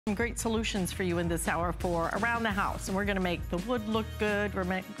Some great solutions for you in this hour for around the house, and we're going to make the wood look good. We're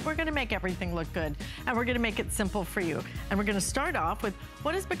going to make everything look good, and we're going to make it simple for you. And we're going to start off with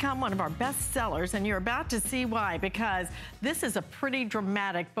what has become one of our best sellers, and you're about to see why, because this is a pretty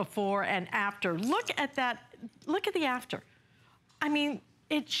dramatic before and after. Look at that. Look at the after. I mean,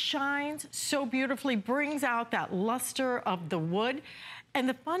 it shines so beautifully, brings out that luster of the wood. And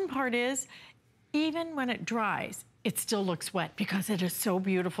the fun part is, even when it dries, it still looks wet because it is so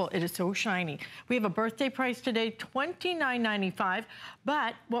beautiful. It is so shiny. We have a birthday price today, $29.95.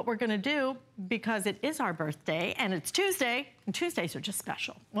 But what we're gonna do, because it is our birthday and it's Tuesday, and Tuesdays are just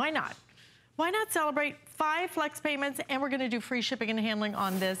special. Why not? Why not celebrate 5 flex payments, and we're gonna do free shipping and handling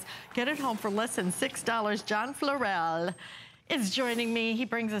on this. Get it home for less than $6. John Florell is joining me. He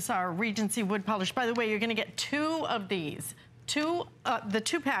brings us our Regency wood polish. By the way, you're gonna get 2 of these. The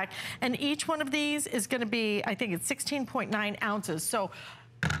 2-pack, and each one of these is going to be, I think it's 16.9 ounces. So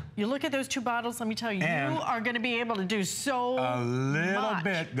you look at those 2 bottles, let me tell you, and you are going to be able to do so much. A little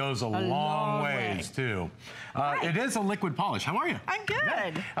bit goes a long ways, too. Right. It is a liquid polish. How are you? I'm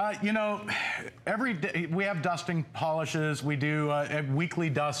good. Yeah. You know, every day we have dusting polishes. We do weekly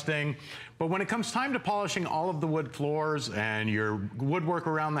dusting. But when it comes time to polishing all of the wood floors and your woodwork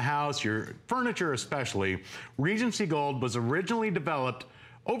around the house, your furniture especially, Regency Gold was originally developed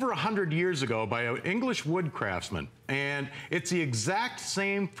over 100 years ago by an English wood craftsman. And it's the exact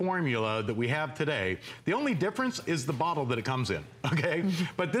same formula that we have today. The only difference is the bottle that it comes in, okay?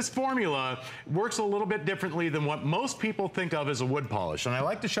 But this formula works a little bit differently than what most people think of as a wood polish. And I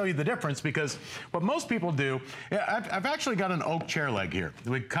like to show you the difference because what most people do, I've actually got an oak chair leg here.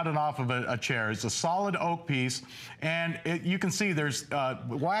 We cut it off of a chair. It's a solid oak piece. And you can see there's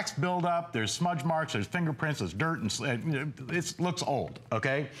wax buildup, there's smudge marks, there's fingerprints, there's dirt, and it looks old,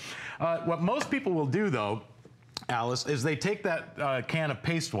 okay? What most people will do, though, Alice, is they take that can of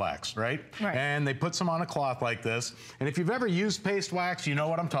paste wax, right? And they put some on a cloth like this. And if you've ever used paste wax, you know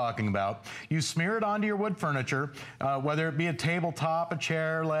what I'm talking about. You smear it onto your wood furniture, whether it be a tabletop, a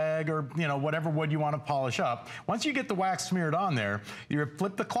chair leg, or whatever wood you want to polish up. Once you get the wax smeared on there, you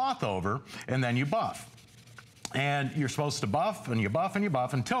flip the cloth over, and then you buff. And you're supposed to buff, and you buff, and you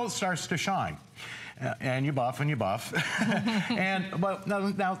buff, until it starts to shine. And you buff and you buff. But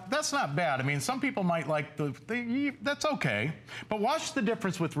now that's not bad. I mean, some people might like that's okay. But watch the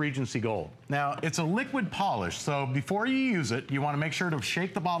difference with Regency Gold. Now, it's a liquid polish, so before you use it, you want to make sure to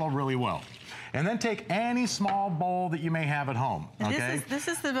shake the bottle really well. And then take any small bowl that you may have at home, okay? This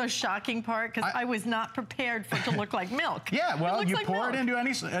is the most shocking part, because I was not prepared for it to look like milk. Yeah, well, you pour it into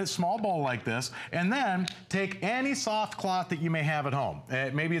any small bowl like this, and then take any soft cloth that you may have at home.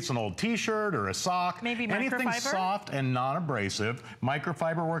 Maybe it's an old t-shirt or a sock. Maybe anything microfiber? Soft and non-abrasive.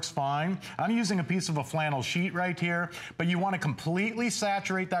 Microfiber works fine. I'm using a piece of a flannel sheet right here, but you want to completely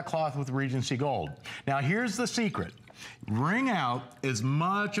saturate that cloth with Regency Gold. Now, here's the secret. Wring out as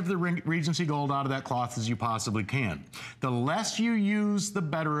much of the Regency Gold out of that cloth as you possibly can. The less you use, the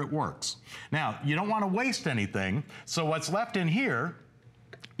better it works. Now, you don't want to waste anything, so what's left in here,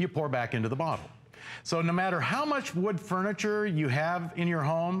 you pour back into the bottle. So no matter how much wood furniture you have in your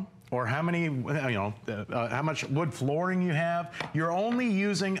home, or how many, how much wood flooring you have, you're only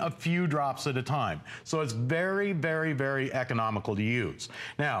using a few drops at a time. So it's very, very, very economical to use.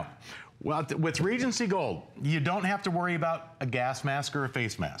 Now, well, with Regency Gold, you don't have to worry about a gas mask or a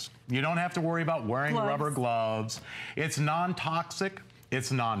face mask. You don't have to worry about wearing rubber gloves. It's non-toxic.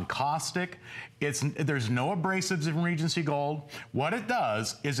 It's non-caustic. There's no abrasives in Regency Gold. What it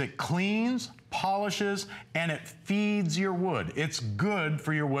does is it cleans, polishes, and it feeds your wood. It's good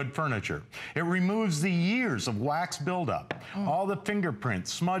for your wood furniture. It removes the years of wax buildup, all the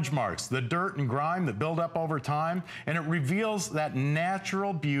fingerprints, smudge marks, the dirt and grime that build up over time, and it reveals that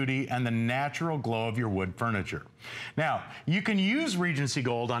natural beauty and the natural glow of your wood furniture. Now, you can use Regency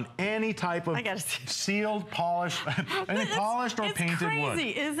Gold on any type of sealed, polished, polished or painted wood. It's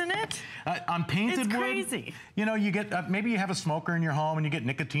crazy, isn't it? On painted wood, crazy. You get, maybe you have a smoker in your home and you get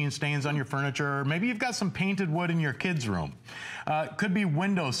nicotine stains on your furniture, or maybe you've got some painted wood in your kids' room. Could be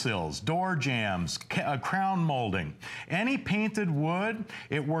windowsills, door jambs, crown molding. Any painted wood,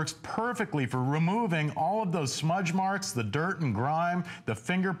 it works perfectly for removing all of those smudge marks, the dirt and grime, the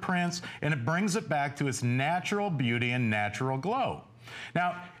fingerprints, and it brings it back to its natural beauty and natural glow.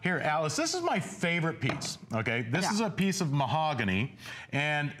 Now, here, Alice, this is my favorite piece, okay? This is a piece of mahogany,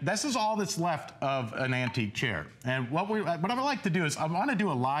 and this is all that's left of an antique chair. And what I would like to do is I want to do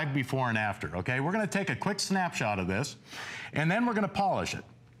a live before and after, okay? We're going to take a quick snapshot of this, and then we're going to polish it.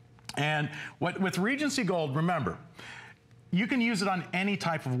 And with Regency Gold, remember, you can use it on any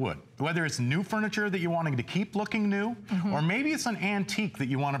type of wood, whether it's new furniture that you're wanting to keep looking new, or maybe it's an antique that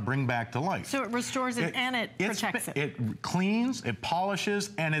you want to bring back to life. So it restores it and it protects it. It cleans, it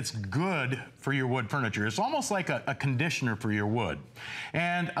polishes, and it's good for your wood furniture. It's almost like a conditioner for your wood.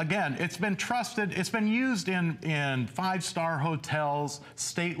 And again, it's been trusted, it's been used in five-star hotels,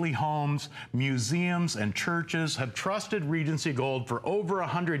 stately homes, museums, and churches have trusted Regency Gold for over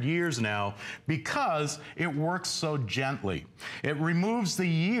 100 years now because it works so gently. It removes the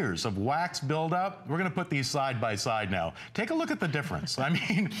years of wax buildup. We're going to put these side by side now. Take a look at the difference. I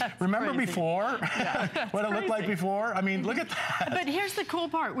mean, remember before? Yeah, what it looked like before? I mean, look at that. But here's the cool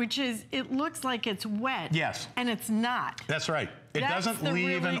part, which is it looks like it's wet. Yes. And it's not. That's right. It doesn't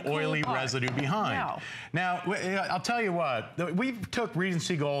leave an oily residue behind. No. Now, I'll tell you what, we took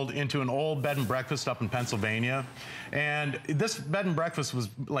Regency Gold into an old bed and breakfast up in Pennsylvania, and this bed and breakfast was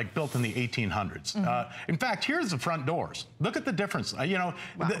like built in the 1800s. In fact, here's the front doors. Look at the difference. You know,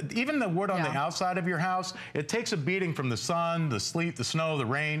 even the wood on the outside of your house, it takes a beating from the sun, the sleet, the snow, the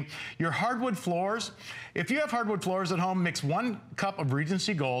rain. Your hardwood floors, if you have hardwood floors at home, mix 1 cup of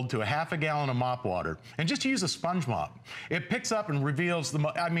Regency Gold to a ½ gallon of mop water, and just use a sponge mop. It picks up and reveals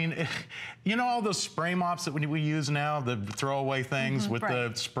I mean, you know all those spray mops that we use now, the throwaway things with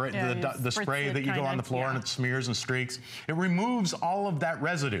the spray, the spray that you go on the floor and it smears and streaks. It removes all of that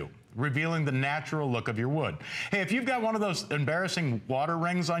residue, revealing the natural look of your wood. Hey, if you've got one of those embarrassing water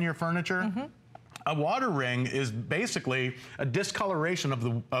rings on your furniture, a water ring is basically a discoloration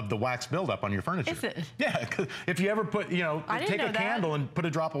of the wax buildup on your furniture. Is it? Yeah, 'cause if you ever put, you know, take a candle and put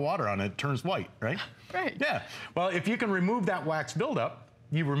a drop of water on it, it turns white, right? Right. Yeah. Well, if you can remove that wax buildup,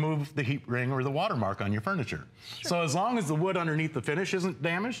 you remove the heat ring or the watermark on your furniture. Sure. So as long as the wood underneath the finish isn't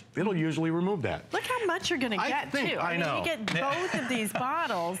damaged, it'll usually remove that. Look how much you're going to get, too. I mean, you get both of these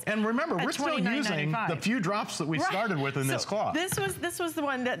bottles. And remember, we're still using the few drops that we started with in this cloth. This was the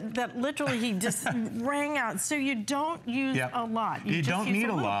one that literally he just rang out. So you don't use a lot. You don't need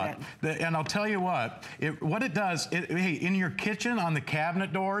a lot. And I'll tell you what it does, hey, in your kitchen on the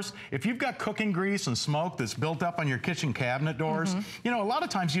cabinet doors, if you've got cooking grease and smoke that's built up on your kitchen cabinet doors, you know, a lot of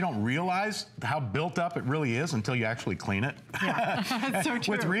times you don't realize how built up it really is until you actually clean it. Yeah, that's so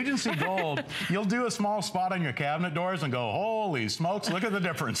true. With Regency Gold, you'll do a small spot on your cabinet doors and go, holy smokes, look at the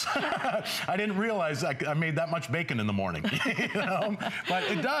difference. I didn't realize I made that much bacon in the morning. You know? But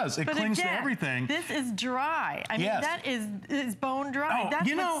it does. It clings to everything. This is dry. I mean, that is bone dry.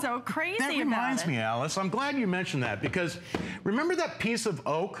 That's what's so crazy about it. That reminds me, Alice, I'm glad you mentioned that, because remember that piece of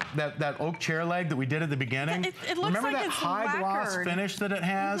oak, that oak chair leg that we did at the beginning? It looks remember like that it's high gloss lacquered finish that it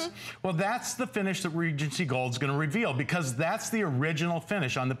has? Well, that's the finish that Regency Gold's going to reveal, because that's the original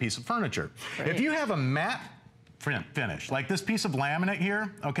finish on the piece of furniture. If you have a matte finish, like this piece of laminate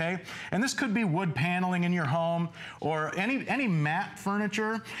here, okay? And this could be wood paneling in your home or any matte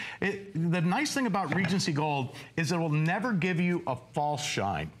furniture. The nice thing about Regency Gold is it will never give you a false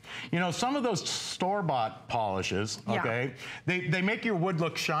shine. You know, some of those store-bought polishes, okay, they make your wood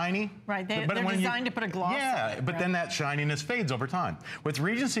look shiny. Right, they're designed to put a gloss on it. Yeah, but then that shininess fades over time. With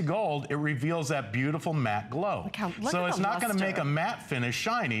Regency Gold, it reveals that beautiful matte glow. So it's not going to make a matte finish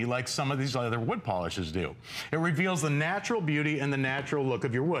shiny like some of these other wood polishes do. It reveals the natural beauty and the natural look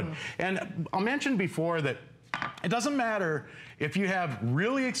of your wood. And I'll mention before that it doesn't matter if you have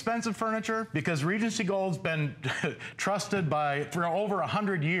really expensive furniture, because Regency Gold's been trusted for over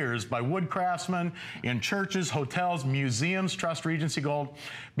 100 years by wood craftsmen in churches, hotels, museums trust Regency Gold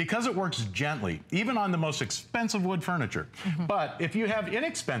because it works gently, even on the most expensive wood furniture. But if you have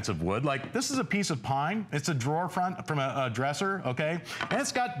inexpensive wood, like this is a piece of pine, it's a drawer front from a dresser, okay? And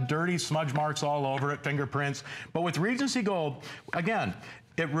it's got dirty smudge marks all over it, fingerprints. But with Regency Gold, again,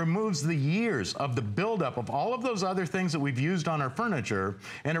 it removes the years of the buildup of all of those other things that we've used on our furniture,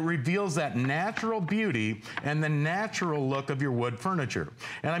 and it reveals that natural beauty and the natural look of your wood furniture.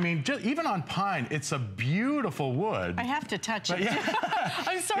 And I mean, even on pine, it's a beautiful wood. I have to touch it.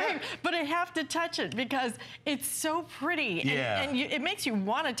 I'm sorry, but I have to touch it because it's so pretty. And it makes you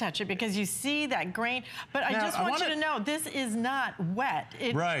want to touch it because you see that grain. But I just want you to know, this is not wet.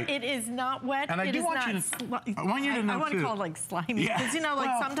 It is not wet. And I do want you to, I want you to know, I want to call it like slimy. Because, you know,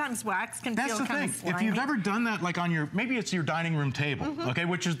 like sometimes wax can feel kind of slimy. If you've ever done that, like on maybe it's your dining room table, okay,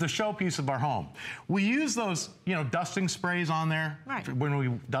 which is the showpiece of our home. We use those, you know, dusting sprays on there when we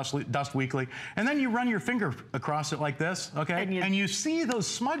dust weekly, and then you run your finger across it like this, okay, and you see those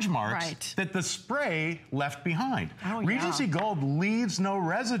smudge marks that the spray left behind. Regency Gold leaves no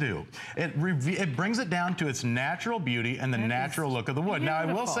residue. It brings it down to its natural beauty and the natural look of the wood. Now, I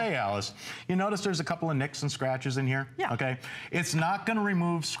will say, Alice, you notice there's a couple of nicks and scratches in here, okay? It's not going to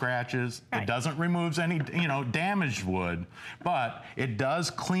remove scratches. It doesn't remove any, you know, damaged wood. but it does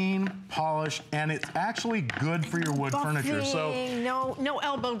clean, polish, and it's actually good for your wood furniture. So no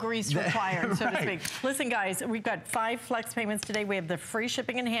elbow grease required, so to right. speak. Listen, guys, we've got 5 flex payments today. We have the free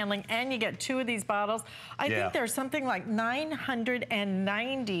shipping and handling, and you get 2 of these bottles. I think there's something like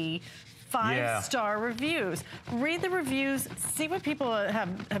 990 5-star reviews. Read the reviews, see what people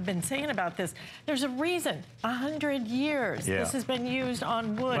have been saying about this. There's a reason, 100 years this has been used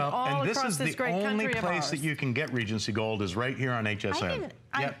on wood all across this great country of ours. And this is the only place that you can get Regency Gold is right here on HSN.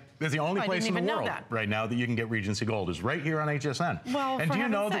 It's the only place in the world right now that you can get Regency Gold is right here on HSN. Well, and do you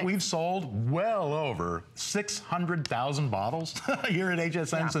know that we've sold well over 600,000 bottles here at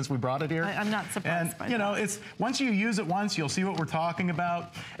HSN since we brought it here? I'm not surprised by that. And you know, it's once you use it once, you'll see what we're talking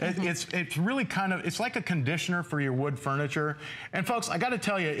about. It's really kind of, it's like a conditioner for your wood furniture. And folks, I got to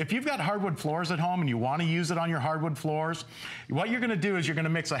tell you, if you've got hardwood floors at home and you want to use it on your hardwood floors, what you're going to do is you're going to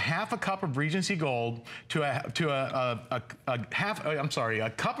mix a half a cup of Regency Gold to a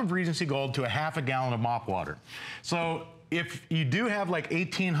cup of Regency Gold to a half a gallon of mop water. So if you do have like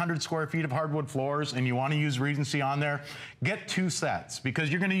 1,800 square feet of hardwood floors and you want to use Regency on there, get 2 sets because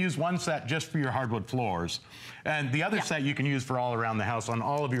you're going to use 1 set just for your hardwood floors. And the other set you can use for all around the house on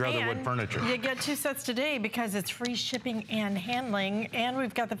all of your other wood furniture. You get 2 sets today because it's free shipping and handling, and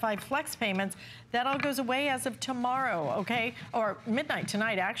we've got the 5 flex payments. That all goes away as of tomorrow, okay? Or midnight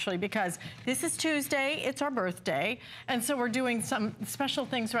tonight, actually, because this is Tuesday, it's our birthday, and so we're doing some special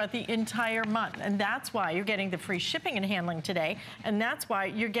things throughout the entire month, and that's why you're getting the free shipping and handling today, and that's why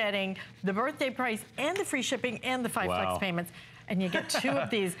you're getting the birthday price and the free shipping and the 5 flex payments. And you get 2 of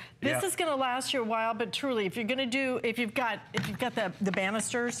these. This is going to last you a while, but truly, if you're going to do, if you've got the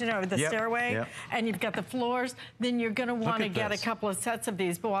banisters, you know, the stairway, and you've got the floors, then you're going to want to get a couple of sets of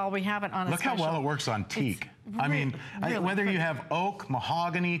these. But while we have it on a special, look how well it works on teak. I mean, whether you have oak,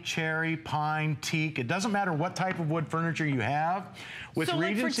 mahogany, cherry, pine, teak, it doesn't matter what type of wood furniture you have. With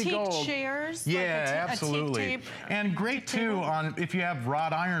Regency Gold, teak chairs, absolutely, and great too on if you have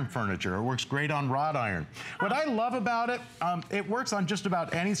wrought iron furniture. It works great on wrought iron. What I love about it, it works on just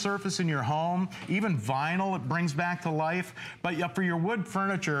about any surface in your home, even vinyl. It brings back to life. But for your wood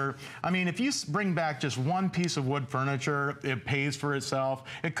furniture, I mean, if you bring back just 1 piece of wood furniture, it pays for itself.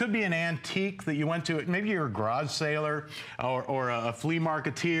 It could be an antique that you went to. Maybe you're a garage sailor or a flea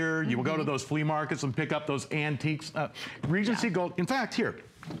marketeer. You will go to those flea markets and pick up those antiques. Regency Gold. In fact, here,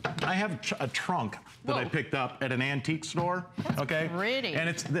 I have a trunk that I picked up at an antique store. That's pretty. And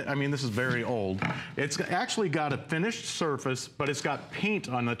it's, I mean, this is very old. It's actually got a finished surface, but it's got paint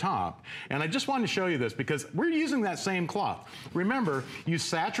on the top. And I just wanted to show you this because we're using that same cloth. Remember, you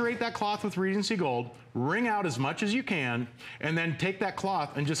saturate that cloth with Regency Gold, wring out as much as you can, and then take that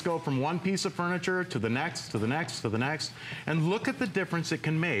cloth and just go from 1 piece of furniture to the next, to the next, to the next, and look at the difference it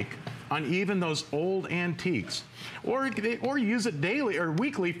can make on even those old antiques. Or use it daily or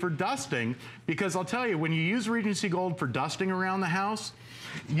weekly for dusting, because I'll tell you, when you use Regency Gold for dusting around the house,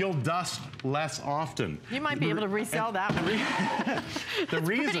 you'll dust less often. You might be able to resell that one. The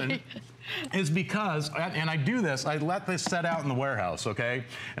reason is because, and I do this, I let this set out in the warehouse, okay?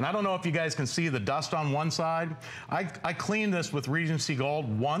 And I don't know if you guys can see the dust on one side. I cleaned this with Regency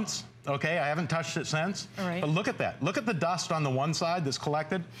Gold once, okay? I haven't touched it since. All right. But look at that. Look at the dust on the one side that's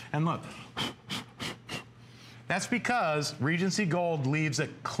collected, and look. That's because Regency Gold leaves it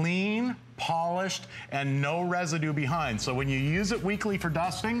clean, polished, and no residue behind. So when you use it weekly for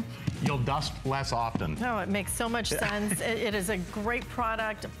dusting, you'll dust less often. No, it makes so much sense. It is a great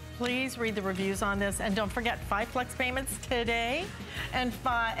product. Please read the reviews on this, and don't forget 5 flex payments today, and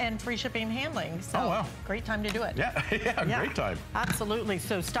free shipping and handling. So great time to do it. Yeah, great time. Absolutely.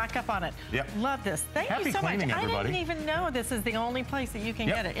 So stock up on it. Love this. Thank you so much. Everybody. I didn't even know this is the only place that you can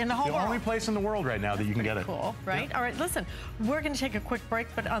get it in the whole world. The only place in the world right now that you can get it. Cool, right? All right. Listen, we're going to take a quick break,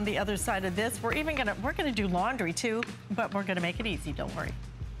 but on the other side of this, we're gonna do laundry too, but we're gonna make it easy. Don't worry.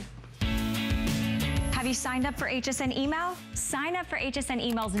 Have you signed up for HSN email? Sign up for HSN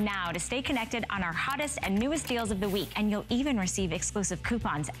emails now to stay connected on our hottest and newest deals of the week, and you'll even receive exclusive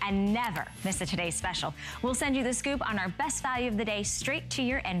coupons and never miss a today's special. We'll send you the scoop on our best value of the day straight to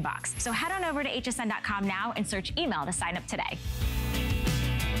your inbox. So head on over to hsn.com now and search email to sign up today.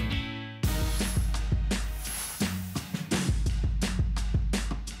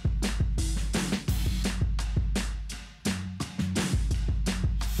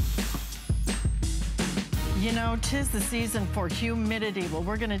 You know, 'tis the season for humidity. Well,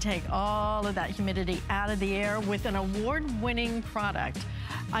 we're gonna take all of that humidity out of the air with an award-winning product.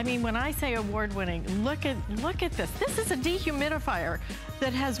 I mean, when I say award-winning, look at this. This is a dehumidifier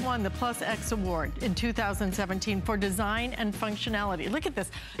that has won the Plus X Award in 2017 for design and functionality. Look at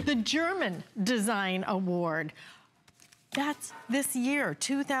this, the German Design Award. That's this year,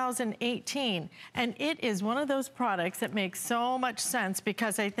 2018. And it is one of those products that makes so much sense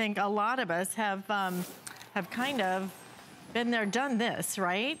because I think a lot of us have kind of been there, done this,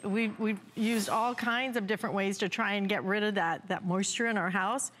 right? We've used all kinds of different ways to try and get rid of that moisture in our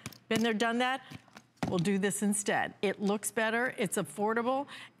house. Been there, done that. We'll do this instead. It looks better, it's affordable,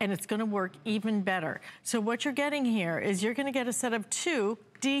 and it's gonna work even better. So what you're getting here is you're gonna get a set of 2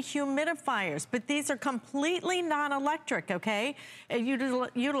 dehumidifiers, but these are completely non-electric, okay? It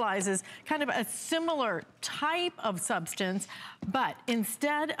utilizes kind of a similar type of substance, but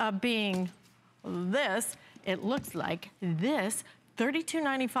instead of being this, it looks like this.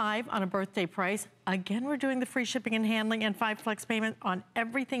 $32.95 on a birthday price. Again, we're doing the free shipping and handling and 5 flex payment on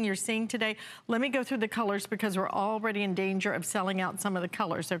everything you're seeing today. Let me go through the colors because we're already in danger of selling out some of the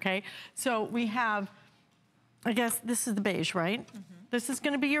colors, okay? So we have, I guess this is the beige, right? This is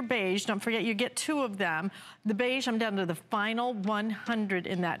gonna be your beige. Don't forget, you get 2 of them. The beige, I'm down to the final 100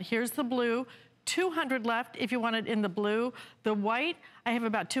 in that. Here's the blue. 200 left if you want it in the blue. The white, I have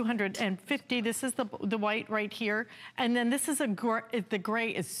about 250. This is the white right here. And then this is the gray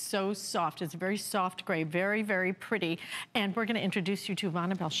is so soft. It's a very soft gray, very, very pretty. And we're gonna introduce you to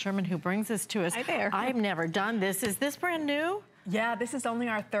Vonabelle Sherman who brings this to us. Hi there. I've never done this. Is this brand new? Yeah, this is only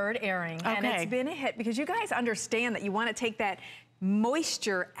our 3rd airing. Okay. And it's been a hit because you guys understand that you want to take that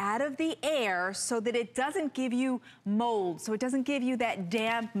moisture out of the air so that it doesn't give you mold, so it doesn't give you that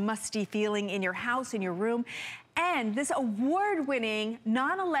damp, musty feeling in your house, in your room. And this award-winning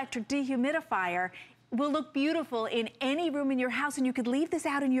non-electric dehumidifier will look beautiful in any room in your house, and you could leave this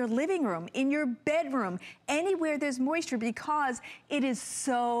out in your living room, in your bedroom, anywhere there's moisture because it is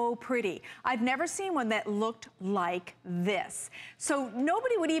so pretty. I've never seen one that looked like this. So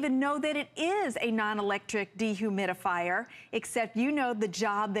nobody would even know that it is a non-electric dehumidifier, except you know the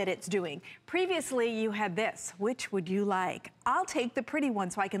job that it's doing. Previously, you had this. Which would you like? I'll take the pretty one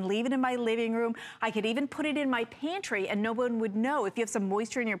so I can leave it in my living room. I could even put it in my pantry and no one would know. If you have some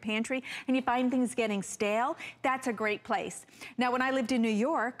moisture in your pantry and you find things getting stale, that's a great place. Now, when I lived in New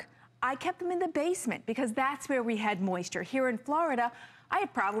York, I kept them in the basement because that's where we had moisture. Here in Florida, I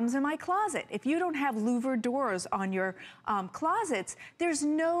have problems in my closet. If you don't have louvered doors on your closets, there's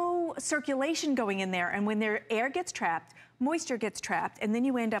no circulation going in there. And when their air gets trapped, moisture gets trapped, and then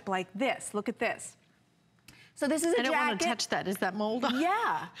you end up like this. Look at this. So this is a jacket. I don't want to touch that. Is that mold?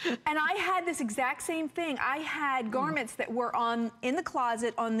 Yeah. And I had this exact same thing. I had garments that were in the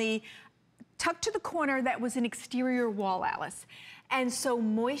closet tucked to the corner that was an exterior wall, Alice. And so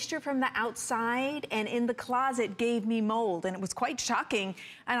moisture from the outside and in the closet gave me mold, and it was quite shocking.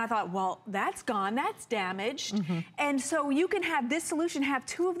 And I thought, well, that's gone, that's damaged. And so you can have this solution, have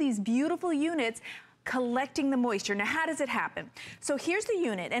 2 of these beautiful units collecting the moisture. Now, how does it happen? So here's the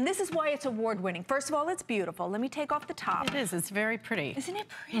unit, and this is why it's award-winning. First of all, it's beautiful. Let me take off the top. It is. It's very pretty. Isn't it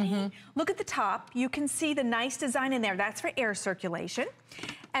pretty? Look at the top. You can see the nice design in there. That's for air circulation.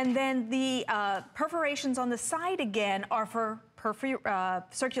 And then the perforations on the side, again, are for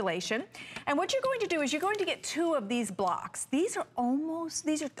circulation. And what you're going to do is you're going to get 2 of these blocks. These are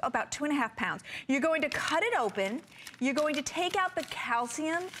about 2.5 pounds. You're going to cut it open. You're going to take out the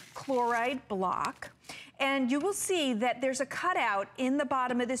calcium chloride block. And you will see that there's a cutout in the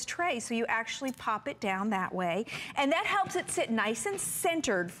bottom of this tray, so you actually pop it down that way. And that helps it sit nice and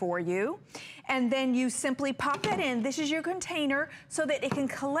centered for you. And then you simply pop that in. This is your container so that it can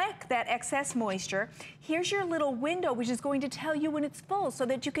collect that excess moisture. Here's your little window, which is going to tell you when it's full so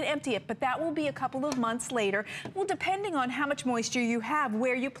that you can empty it. But that will be a couple of months later. Well, depending on how much moisture you have,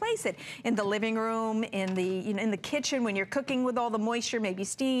 where you place it. In the living room, in the kitchen, when you're cooking with all the moisture, maybe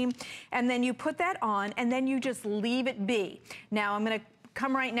steam. And then you put that on, and then you just leave it be. Now, I'm gonna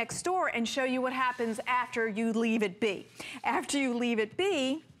come right next door and show you what happens after you leave it be. After you leave it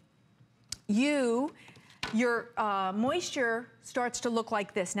be, your moisture starts to look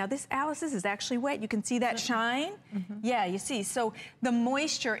like this. Now this, Alice, this is actually wet. You can see that shine? Yeah, you see. So the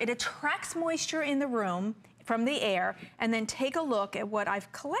moisture, it attracts moisture in the room from the air, and then take a look at what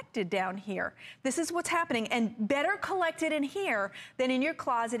I've collected down here. This is what's happening, and better collected in here than in your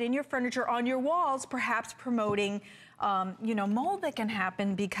closet, in your furniture, on your walls, perhaps promoting mold that can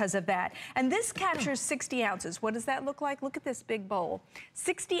happen because of that. And this captures 60 ounces. What does that look like? Look at this big bowl.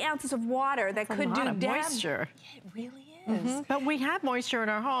 60 ounces of water that could do moisture. Yeah, it really is. But we have moisture in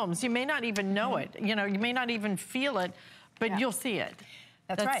our homes. You may not even know it. You know, you may not even feel it, but you'll see it.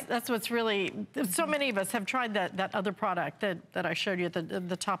 That's right. That's what's really, so many of us have tried that other product that I showed you at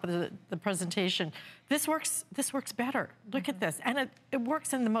the top of the presentation. This works better. Look at this. And it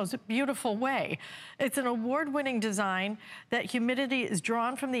works in the most beautiful way. It's an award-winning design that humidity is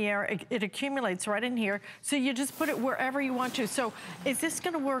drawn from the air. It accumulates right in here. So you just put it wherever you want to. So is this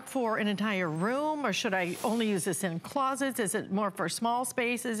gonna work for an entire room, or should I only use this in closets? Is it more for small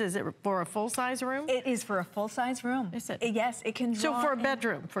spaces? Is it for a full-size room? It is for a full-size room. Is it? Yes, it can draw So for a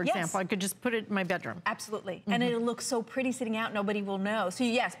bedroom, for Yes. example, I could just put it in my bedroom. Absolutely. And it'll look so pretty sitting out, nobody will know. So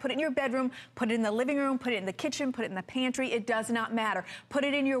yes, put it in your bedroom, put it in the living room, put it in the kitchen, put it in the pantry. It does not matter. Put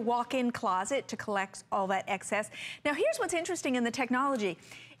it in your walk-in closet to collect all that excess. Now here's what's interesting in the technology.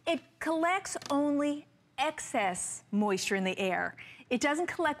 It collects only excess moisture in the air. It doesn't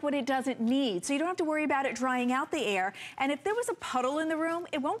collect what it doesn't need, so you don't have to worry about it drying out the air. And if there was a puddle in the room,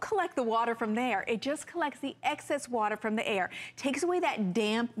 it won't collect the water from there. It just collects the excess water from the air. Takes away that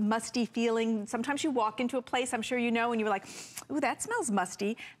damp, musty feeling. Sometimes you walk into a place, I'm sure you know, and you're like, ooh, that smells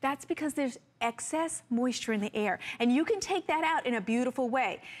musty. That's because there's excess moisture in the air. And you can take that out in a beautiful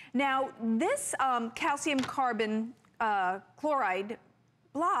way. Now, this calcium carbon chloride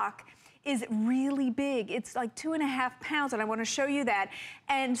block is really big. It's like 2.5 pounds, and I want to show you that.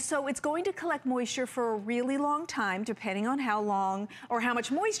 And so it's going to collect moisture for a really long time, depending on how long or how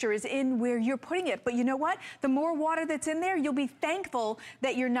much moisture is in where you're putting it. But you know what? The more water that's in there, you'll be thankful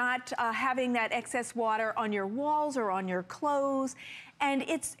that you're not having that excess water on your walls or on your clothes. And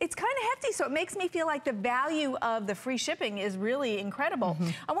it's kind of hefty, so it makes me feel like the value of the free shipping is really incredible.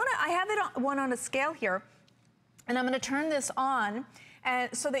 I have it on a scale here, and I'm going to turn this on.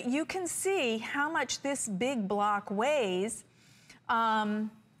 And so that you can see how much this big block weighs. There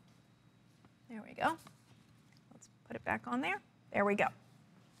we go. Let's put it back on there. There we go.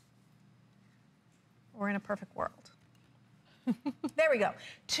 We're in a perfect world. There we go.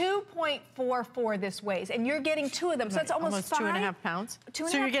 2.44 this weighs, and you're getting 2 of them, so that's almost 2.5 pounds.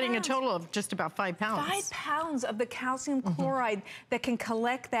 So you're getting a total of just about 5 pounds. 5 pounds of the calcium chloride that can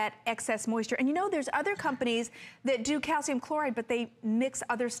collect that excess moisture. And you know, there's other companies that do calcium chloride, but they mix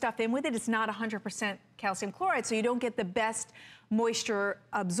other stuff in with it. It's not 100% calcium chloride, so you don't get the best moisture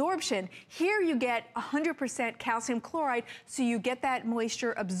absorption. Here you get 100% calcium chloride, so you get that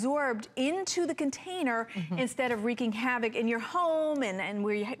moisture absorbed into the container instead of wreaking havoc in your home and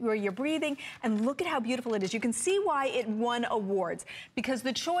where you're breathing. And look at how beautiful it is. You can see why it won awards, because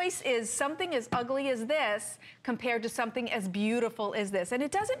the choice is something as ugly as this compared to something as beautiful as this. And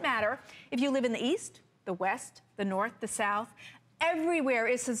it doesn't matter if you live in the East, the West, the North, the South. Everywhere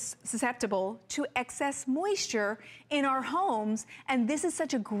is susceptible to excess moisture in our homes, and this is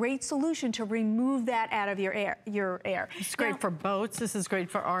such a great solution to remove that out of your air. It's great for boats. This is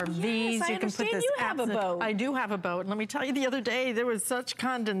great for RVs. Yes, I understand you have a boat. I do have a boat. And let me tell you, the other day, there was such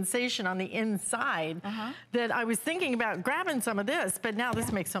condensation on the inside that I was thinking about grabbing some of this, but now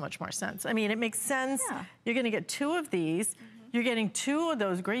this makes so much more sense. I mean, it makes sense. You're gonna get 2 of these. You're getting 2 of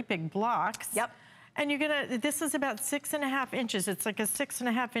those great big blocks. And you're gonna, this is about 6.5 inches. It's like a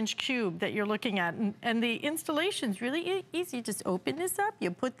 6.5 inch cube that you're looking at. And the installation's really easy. Just open this up, you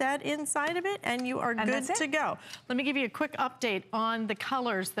put that inside of it, and you are good to go. Let me give you a quick update on the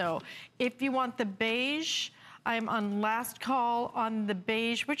colors though. If you want the beige, I'm on last call on the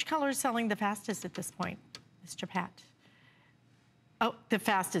beige. Which color is selling the fastest at this point, Mr. Pat? Oh, the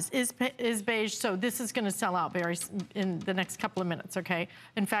fastest is beige, so this is gonna sell out in the next couple of minutes, okay?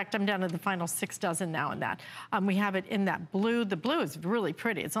 In fact, I'm down to the final 6 dozen now in that. We have it in that blue. The blue is really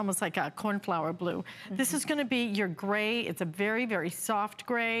pretty. It's almost like a cornflower blue. This is gonna be your gray. It's a very, very soft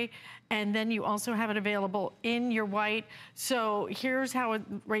gray. And then you also have it available in your white. So here's how it,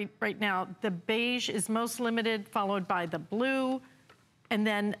 right now, the beige is most limited, followed by the blue, and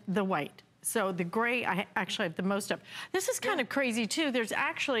then the white. So the gray, I actually have the most of. This is kind of crazy too. There's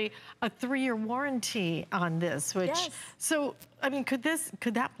actually a 3-year warranty on this, which, so, I mean, could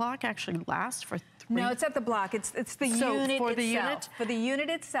that block actually last for 3? No, it's at the block. It's the unit itself. For the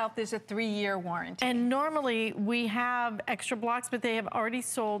unit itself, there's a 3-year warranty. And normally we have extra blocks, but they have already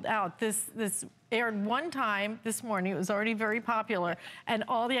sold out. This aired one time this morning. It was already very popular, and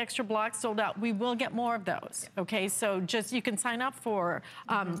all the extra blocks sold out. We will get more of those, okay? So just, you can sign up for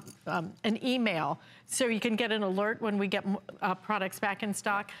an email so you can get an alert when we get products back in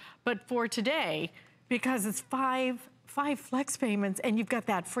stock. But for today, because it's 5 flex payments and you've got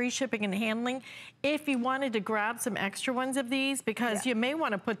that free shipping and handling, if you wanted to grab some extra ones of these, because you may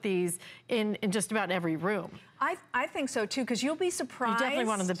want to put these in just about every room. I think so too, because you'll be surprised. You definitely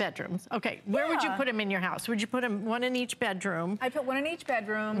one of the bedrooms. Okay, where would you put them in your house? Would you put them one in each bedroom? I'd put one in each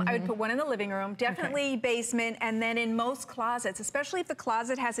bedroom. I would put one in the living room, definitely basement, and then in most closets, especially if the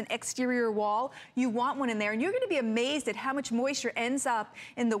closet has an exterior wall, you want one in there. And you're gonna be amazed at how much moisture ends up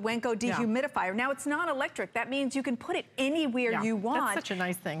in the Wenco dehumidifier. Now, it's not electric. That means you can put it anywhere you want. That's such a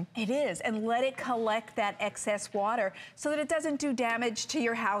nice thing. It is, and let it collect that excess water so that it doesn't do damage to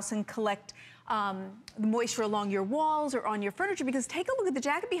your house and collect the moisture along your walls or on your furniture, because take a look at the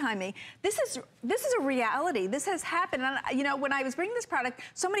jacket behind me. This is a reality. This has happened. And, you know, when I was bringing this product,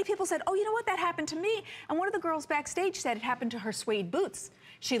 so many people said, oh, you know what, that happened to me. And one of the girls backstage said it happened to her suede boots.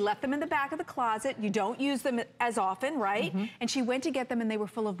 She left them in the back of the closet. You don't use them as often, right? And she went to get them and they were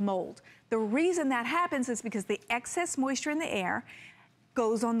full of mold. The reason that happens is because the excess moisture in the air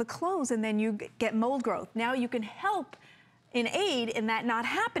goes on the clothes and then you get mold growth. Now you can help in aid in that not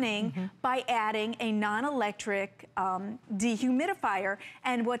happening by adding a non-electric dehumidifier.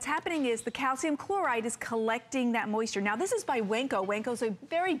 And what's happening is the calcium chloride is collecting that moisture. Now, this is by Wenco. Wenco's a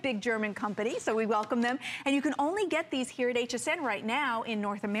very big German company, so we welcome them. And you can only get these here at HSN right now in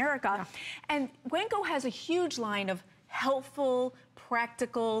North America. And Wenco has a huge line of helpful,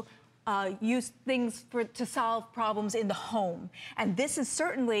 practical, use things to solve problems in the home. And this is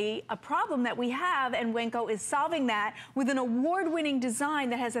certainly a problem that we have, and Wenco is solving that with an award-winning design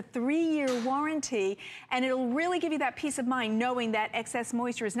that has a 3-year warranty, and it'll really give you that peace of mind knowing that excess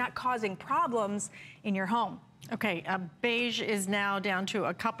moisture is not causing problems in your home. Okay, beige is now down to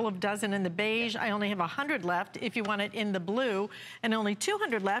a couple of dozen in the beige. I only have 100 left if you want it in the blue, and only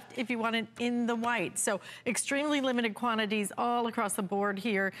 200 left if you want it in the white. So extremely limited quantities all across the board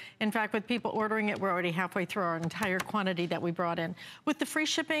here. In fact, with people ordering it, we're already halfway through our entire quantity that we brought in. With the free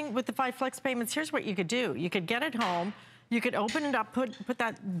shipping, with the 5 flex payments, here's what you could do. You could get it home. You could open it up, put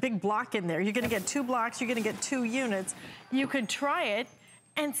that big block in there. You're gonna get 2 blocks, you're gonna get 2 units. You could try it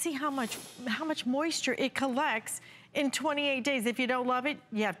and see how much moisture it collects in 28 days. If you don't love it,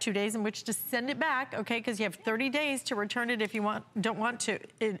 you have 2 days in which to send it back, okay? Because you have 30 days to return it if you don't want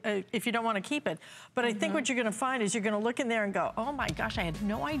to keep it. But I think what you're gonna find is you're gonna look in there and go, oh my gosh, I had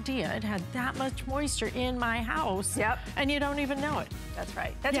no idea it had that much moisture in my house. And you don't even know it. That's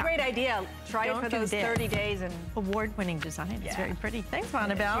right. That's a great idea. Try it for those 30 days. And award-winning design. It's very pretty. Thanks,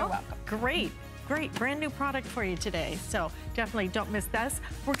 Annabelle. You're welcome. Great. Great, brand new product for you today. So definitely don't miss this.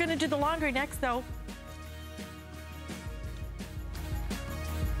 We're gonna do the laundry next though.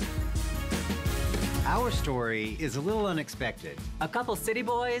 Our story is a little unexpected. A couple city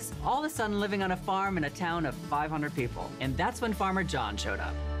boys, all of a sudden living on a farm in a town of 500 people. And that's when Farmer John showed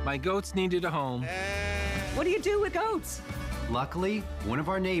up. My goats needed a home. What do you do with goats? Luckily, one of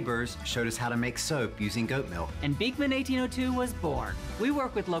our neighbors showed us how to make soap using goat milk. And Beekman 1802 was born. We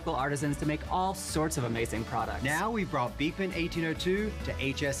work with local artisans to make all sorts of amazing products. Now we brought Beekman 1802 to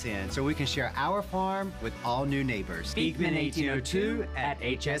HSN so we can share our farm with all new neighbors. Beekman 1802 at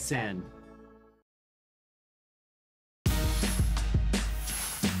HSN.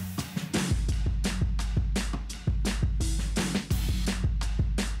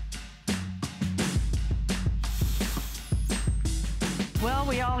 Well,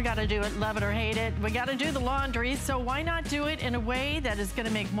 we all got to do it, love it or hate it. We got to do the laundry, so why not do it in a way that is going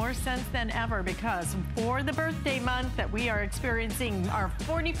to make more sense than ever? Because for the birthday month that we are experiencing, our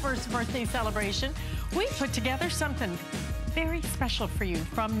 41st birthday celebration, we put together something very special for you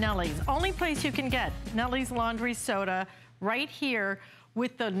from Nellie's. Only place you can get Nellie's Laundry Soda right here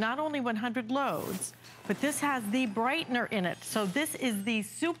with the not only 100 loads, but this has the brightener in it. So this is the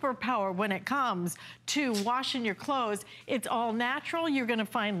superpower when it comes to washing your clothes. It's all natural. You're gonna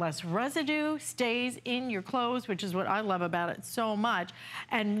find less residue, stays in your clothes, which is what I love about it so much.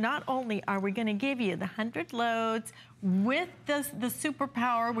 And not only are we gonna give you the 100 loads with the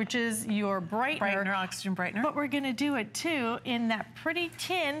superpower, which is your brightener, oxygen brightener. but we're gonna do it too in that pretty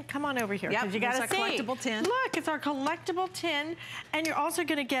tin. Come on over here, because you gotta see. It's our collectible tin. Look, it's our collectible tin, and you're also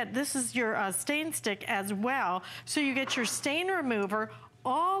gonna get, this is your stain stick as well. So you get your stain remover,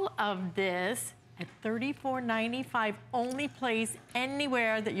 all of this at $34.95, only place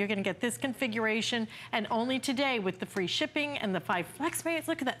anywhere that you're gonna get this configuration, and only today with the free shipping and the 5 flex payments.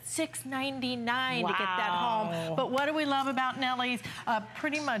 Look at that, $6.99 to get that home. But what do we love about Nellie's?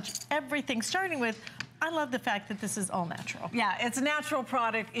 Pretty much everything, starting with, I love the fact that this is all natural. Yeah, it's a natural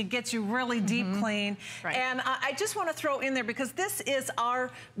product. It gets you really deep clean. Right. And I just want to throw in there, because this is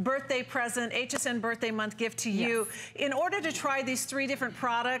our birthday present, HSN birthday month gift to you. In order to try these 3 different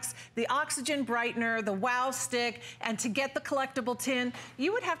products, the oxygen brightener, the wow stick, and to get the collectible tin,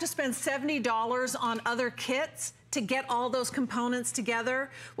 you would have to spend $70 on other kits to get all those components together?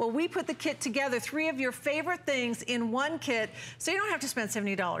 Well, we put the kit together, 3 of your favorite things in one kit, so you don't have to spend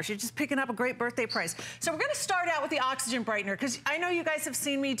 $70. You're just picking up a great birthday price. So we're gonna start out with the oxygen brightener, because I know you guys have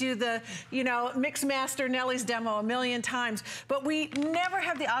seen me do the, you know, Mix Master Nellie's demo a million times, but we never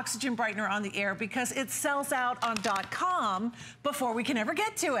have the oxygen brightener on the air because it sells out on .com before we can ever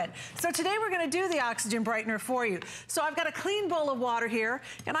get to it. So today we're gonna do the oxygen brightener for you. So I've got a clean bowl of water here,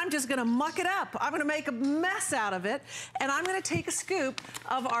 and I'm just gonna muck it up. I'm gonna make a mess out of it, and I'm gonna take a scoop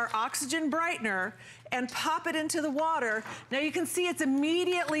of our oxygen brightener and pop it into the water. Now you can see it's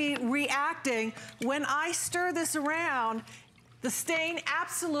immediately reacting. When I stir this around, the stain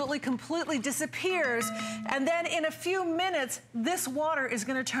absolutely, completely disappears. And then in a few minutes, this water is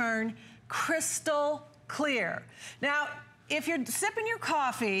gonna turn crystal clear. Now, if you're sipping your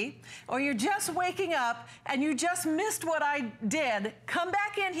coffee or you're just waking up and you just missed what I did, come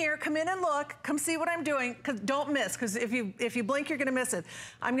back in here, come in and look, come see what I'm doing, because don't miss, because if you blink, you're gonna miss it.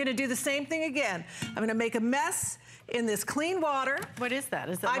 I'm gonna do the same thing again. I'm gonna make a mess in this clean water. What is that?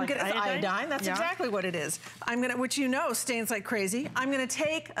 Is that like iodine? That's exactly what it is. I'm gonna, which you know stains like crazy. I'm gonna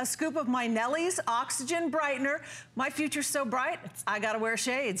take a scoop of my Nellie's oxygen brightener. My future's so bright, I gotta wear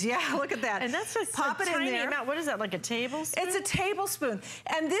shades. Yeah, look at that. And that's just pop a it tiny in there. amount. What is that, like a tablespoon? It's a tablespoon.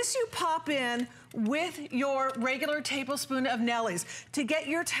 And this you pop in with your regular tablespoon of Nellie's to get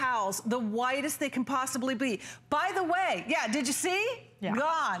your towels the whitest they can possibly be. By the way, yeah, did you see? Yeah.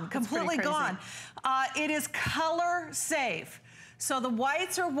 Gone, completely gone. It is color safe. So the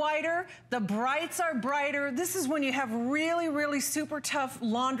whites are whiter, the brights are brighter. This is when you have really, really super tough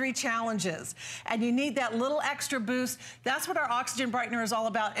laundry challenges and you need that little extra boost. That's what our oxygen brightener is all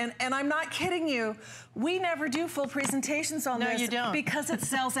about. And I'm not kidding you. We never do full presentations on this. No, you don't. Because it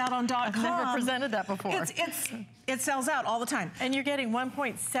sells out on .com. I've never presented that before. It sells out all the time. And you're getting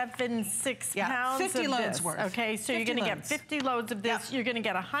 1.76 pounds 50 of loads this. worth. Okay, so you're gonna get 50 loads of this. Yep. You're gonna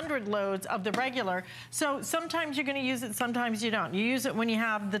get 100 loads of the regular. So sometimes you're gonna use it, sometimes you don't. You use it when you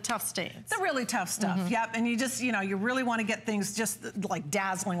have the tough stains. The really tough stuff, yep. And you just, you know, you really wanna get things just like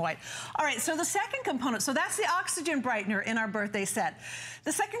dazzling white. All right, so the second component, so that's the oxygen brightener in our birthday set.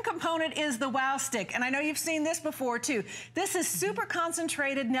 The second component is the Wow Stick. And I know you've seen this before too. This is super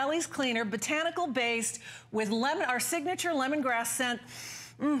concentrated Nellie's cleaner, botanical based, with lemon, our signature lemongrass scent.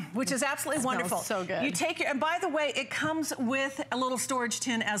 Which is absolutely wonderful. So good. You take your, and by the way, it comes with a little storage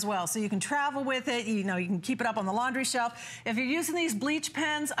tin as well. So you can travel with it, you know, you can keep it up on the laundry shelf. If you're using these bleach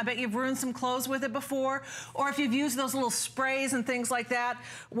pens, I bet you've ruined some clothes with it before. Or if you've used those little sprays and things like that,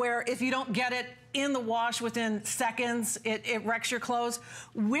 where if you don't get it in the wash within seconds, it wrecks your clothes.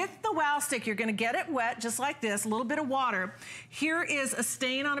 With the Wow Stick, you're gonna get it wet, just like this, a little bit of water. Here is a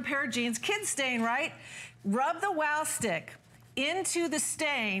stain on a pair of jeans, kid stain, right? Rub the Wow Stick into the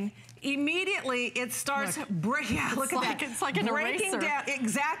stain. Immediately it starts breaking. Yeah, look at that. It's like an breaking eraser. down.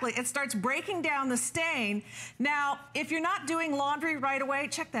 Exactly. It starts breaking down the stain. Now, if you're not doing laundry right away,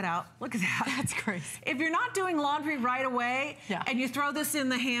 check that out. Look at that. That's crazy. If you're not doing laundry right away and you throw this in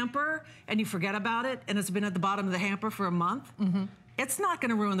the hamper and you forget about it and it's been at the bottom of the hamper for a month, it's not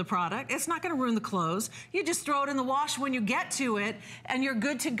gonna ruin the product. It's not gonna ruin the clothes. You just throw it in the wash when you get to it and you're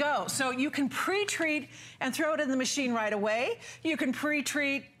good to go. So you can pre-treat and throw it in the machine right away. You can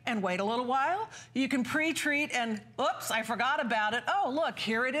pre-treat and wait a little while. You can pre-treat and, oops, I forgot about it. Oh, look,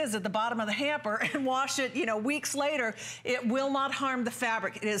 here it is at the bottom of the hamper, and wash it, you know, weeks later. It will not harm the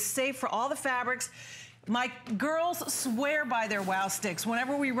fabric. It is safe for all the fabrics. My girls swear by their Wow Sticks.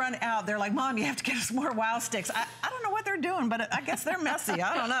 Whenever we run out, they're like, Mom, you have to get us more Wow Sticks. I don't know what they're doing, but I guess they're messy.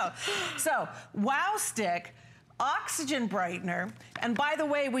 I don't know. So, Wow Stick, oxygen brightener, and by the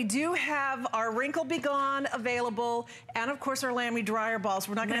way, we do have our Wrinkle Be Gone available, and of course our Lamy dryer balls.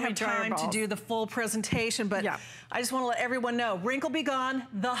 We're not going to have time to do the full presentation, but I just want to let everyone know, Wrinkle Be Gone,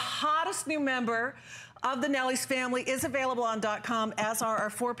 the hottest new member of the Nellie's family, is available on .com, as are our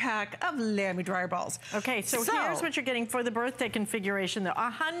 4-pack of Lamy dryer balls. Okay, so here's what you're getting for the birthday configuration, though.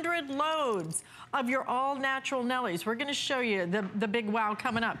 100 loads of your all-natural Nellie's. We're gonna show you the big wow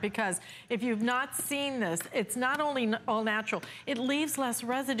coming up, because if you've not seen this, it's not only all-natural, it leaves less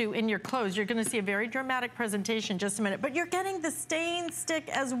residue in your clothes. You're gonna see a very dramatic presentation in just a minute, but you're getting the stain stick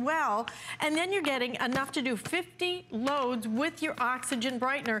as well, and then you're getting enough to do 50 loads with your oxygen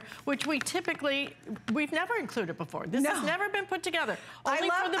brightener, which we've never included before. This has never been put together. Only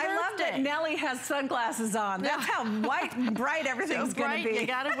for the birthday. I love that Nellie has sunglasses on. That's how white and bright everything's gonna be. You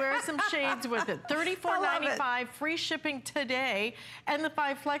gotta wear some shades with it. $34.95, free shipping today, and the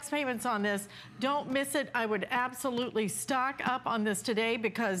 5 flex payments on this. Don't miss it. I would absolutely stock up on this today,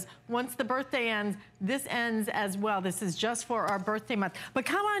 because once the birthday ends, this ends as well. This is just for our birthday month. But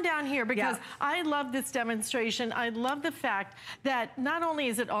come on down here, because I love this demonstration. I love the fact that not only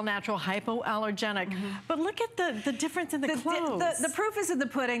is it all natural, hypoallergenic, but look at the difference in the clothes. The proof is in the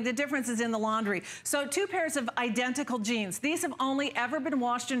pudding. The difference is in the laundry. So 2 pairs of identical jeans. These have only ever been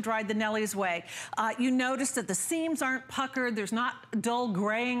washed and dried the Nellie's way. You notice that the seams aren't puckered. There's not dull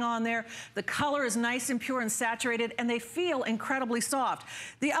graying on there. The color is nice and pure and saturated, and they feel incredibly soft.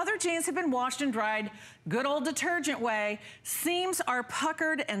 The other jeans have been washed and dried good old detergent way. Seams are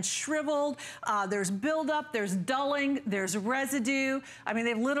puckered and shriveled. There's buildup, there's dulling, there's residue. I mean,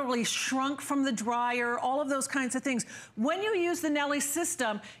 they've literally shrunk from the dryer, all of those kinds of things. When you use the Nellie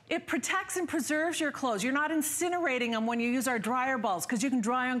system, it protects and preserves your clothes. You're not incinerating them when you use our dryer balls, because you can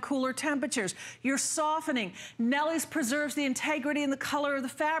dry on cooler temperatures. You're softening. Nellie's preserves the integrity and the color of the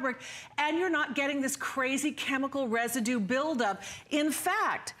fabric, and you're not getting this crazy chemical residue buildup. In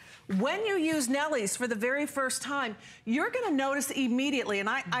fact, when you use Nellie's for the very first time, you're gonna notice immediately, and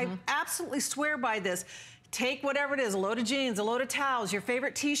I absolutely swear by this. Take whatever it is, a load of jeans, a load of towels, your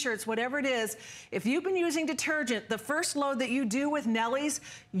favorite t-shirts, whatever it is. If you've been using detergent, the first load that you do with Nellie's,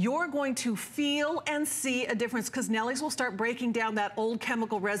 you're going to feel and see a difference, because Nellie's will start breaking down that old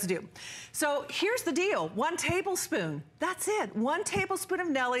chemical residue. So here's the deal, 1 tablespoon, that's it. 1 tablespoon of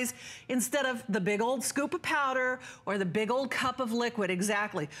Nellie's instead of the big old scoop of powder or the big old cup of liquid,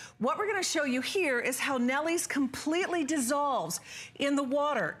 exactly. What we're gonna show you here is how Nellie's completely dissolves in the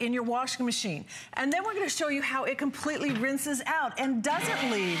water in your washing machine. And then we're gonna show you how it completely rinses out and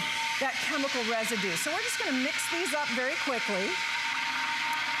doesn't leave that chemical residue. So we're just gonna mix these up very quickly.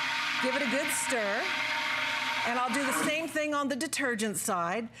 Give it a good stir. And I'll do the same thing on the detergent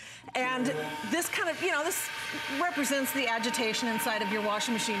side. And this kind of, you know, this represents the agitation inside of your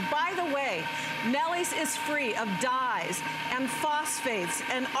washing machine. By the way, Nellie's is free of dyes and phosphates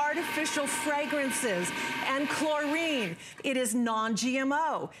and artificial fragrances and chlorine. It is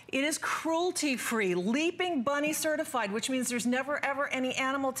non-GMO. It is cruelty-free, Leaping Bunny certified, which means there's never ever any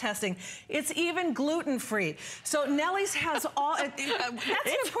animal testing. It's even gluten-free. So Nellie's has all, that's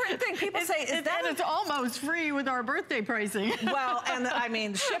an important thing. People say, is that? And it's almost free with our birthday pricing. Well, and I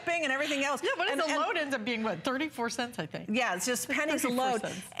mean, shipping and everything else. Yeah, but the load ends up being, what, 34 cents, I think. Yeah, it's just pennies a load.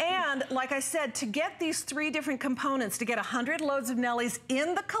 And like I said, to get these 3 different components, to get 100 loads of Nellie's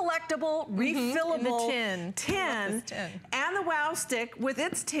in the collectible, refillable in the tin, and the Wow Stick with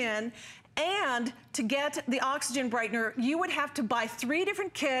its tin, and to get the oxygen brightener, you would have to buy 3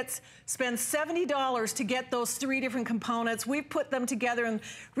 different kits, spend $70 to get those 3 different components. We've put them together, and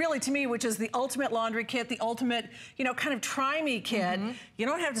really to me, which is the ultimate laundry kit, the ultimate, you know, kind of try me kit. You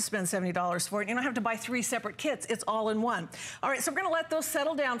don't have to spend $70 for it. You don't have to buy 3 separate kits. It's all in one. All right, so we're gonna let those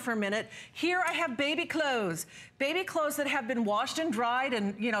settle down for a minute. Here I have baby clothes that have been washed and dried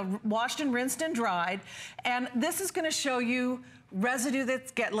and, you know, washed and rinsed and dried. And this is gonna show you residue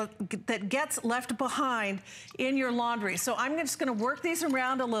that gets left behind in your laundry. So I'm just gonna work these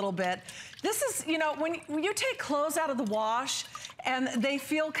around a little bit. This is, you know, when you take clothes out of the wash and they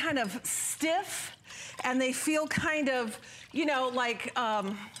feel kind of stiff and they feel kind of, you know, like,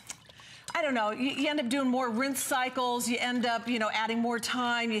 I don't know, you end up doing more rinse cycles, you end up, you know, adding more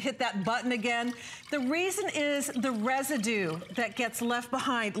time, you hit that button again. The reason is the residue that gets left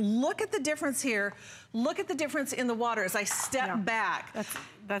behind. Look at the difference here. Look at the difference in the water as I step back.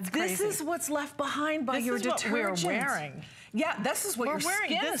 That's crazy. This is what's left behind by your detergent. This is what we're wearing. Yeah, this is what your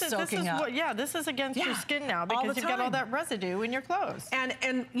skin is soaking up. Yeah, this is against your skin now, because you've got all that residue in your clothes.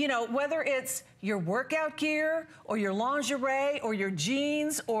 And you know, whether it's your workout gear or your lingerie or your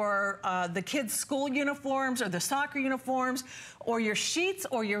jeans or the kids' school uniforms or the soccer uniforms or your sheets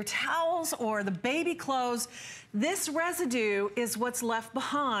or your towels or the baby clothes, this residue is what's left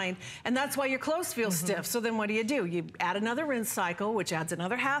behind, and that's why your clothes feel stiff. So then what do? You add another rinse cycle, which adds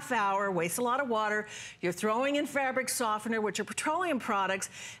another half hour, wastes a lot of water. You're throwing in fabric softener, which are petroleum products,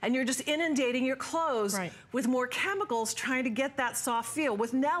 and you're just inundating your clothes with more chemicals trying to get that soft feel.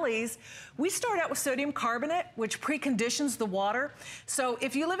 With Nellie's, we start out with sodium carbonate, which preconditions the water. So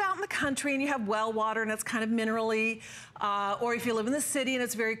if you live out in the country and you have well water and it's kind of minerally, or if you live in the city and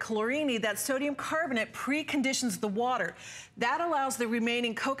it's very chlorine-y, that sodium carbonate preconditions the water. That allows the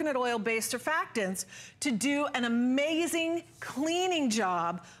remaining coconut oil-based surfactants to do an amazing cleaning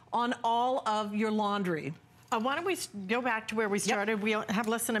job on all of your laundry. Why don't we go back to where we started? We have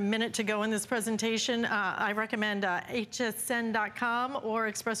less than a minute to go in this presentation. I recommend hsn.com or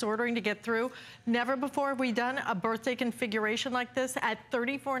express ordering to get through. Never before have we done a birthday configuration like this. At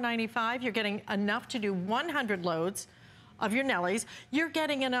 $34.95, you're getting enough to do 100 loads of your Nellie's. You're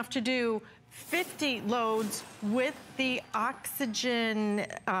getting enough to do 50 loads with the oxygen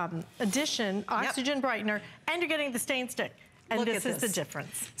addition, oxygen brightener, and you're getting the stain stick. And this is the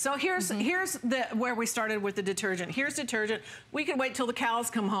difference. So here's where we started with the detergent. Here's detergent. We could wait till the cows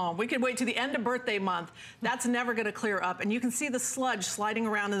come home. We could wait till the end of birthday month. That's never going to clear up. And you can see the sludge sliding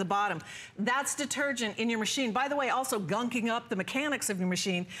around in the bottom. That's detergent in your machine. By the way, also gunking up the mechanics of your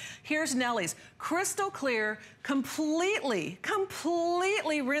machine. Here's Nellie's. Crystal clear, completely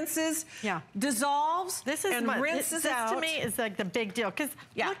rinses, dissolves, and rinses out. This to me is like the big deal, because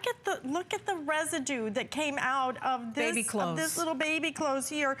look at the residue that came out of this baby clothes. This little baby clothes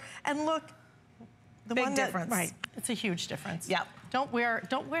here, and look, the big one difference. Right, it's a huge difference. Yep. Don't wear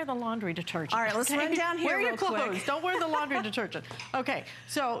the laundry detergent. All right, let's run down here Wear your real clothes. quick. Don't wear the laundry detergent. Okay,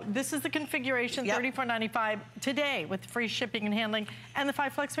 so this is the configuration, $34.95 today with free shipping and handling and the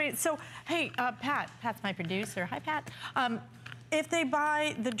 5 flex payments. So, hey, Pat's my producer. Hi, Pat. If they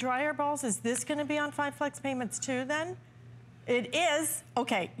buy the dryer balls, is this going to be on 5 flex payments too then? It is.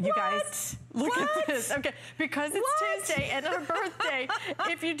 Okay, you guys, look at this. Okay, because it's Tuesday and our birthday,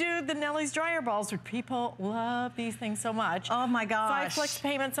 if you do the Nellie's dryer balls, people love these things so much. Oh my gosh. 5 flex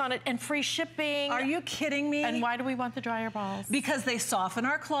payments on it and free shipping. Are you kidding me? And why do we want the dryer balls? Because they soften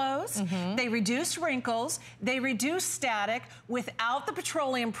our clothes, they reduce wrinkles, they reduce static without the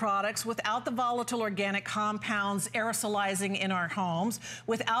petroleum products, without the volatile organic compounds aerosolizing in our homes,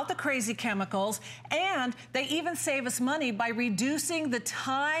 without the crazy chemicals, and they even save us money by reducing the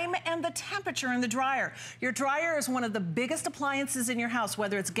time and the temperature in the dryer. Your dryer is one of the biggest appliances in your house,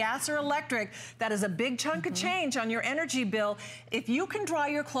 whether it's gas or electric. That is a big chunk of change on your energy bill. If you can dry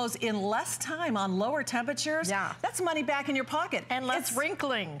your clothes in less time on lower temperatures, that's money back in your pocket. And less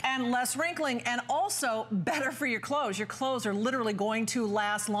wrinkling. And less wrinkling, and also better for your clothes. Your clothes are literally going to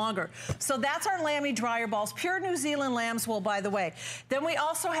last longer. So that's our Lamy dryer balls, pure New Zealand lamb's wool, by the way. Then we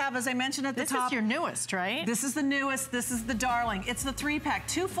also have, as I mentioned at the top. This is your newest, right? This is the newest. This is the darling. It's the 3-pack,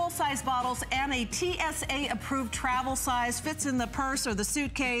 2 full-size bottles and a TSA-approved travel size. Fits in the purse or the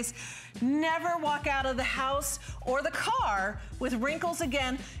suitcase. Never walk out of the house or the car with wrinkles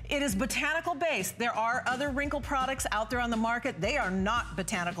again. It is botanical based. There are other wrinkle products out there on the market. They are not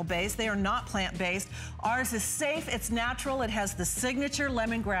botanical based. They are not plant based. Ours is safe. It's natural. It has the signature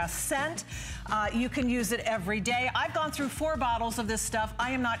lemongrass scent. You can use it every day. I've gone through 4 bottles of this stuff.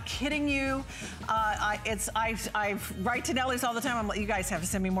 I am not kidding you. I write to Nellie's all the time. I'm like, you guys have to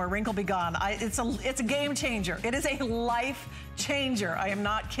send me more. Wrinkle Be Gone. It's a game changer. It is a life changer. I am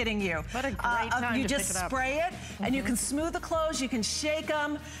not kidding you. What a great time you to just pick it up. spray it, and you can smooth the clothes. You can shake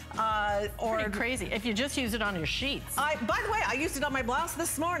them. Pretty crazy. If you just use it on your sheets. By the way, I used it on my blouse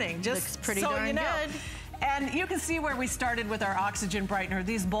this morning. Just looks pretty so darn you know. good. And you can see where we started with our oxygen brightener.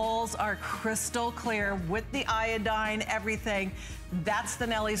 These bowls are crystal clear with the iodine, everything. That's the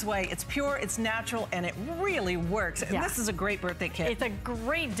Nellie's way. It's pure, it's natural, and it really works. And this is a great birthday kit. It's a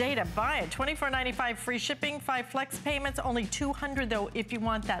great day to buy it. $24.95 free shipping, 5 flex payments, only $200 though if you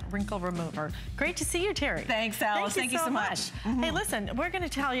want that wrinkle remover. Great to see you, Terry. Thanks, Alice. Thank you so much. Hey, listen, we're going to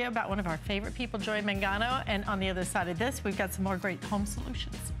tell you about one of our favorite people, Joy Mangano, and on the other side of this, we've got some more great home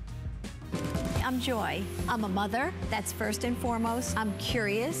solutions. I'm Joy. I'm a mother, that's first and foremost. I'm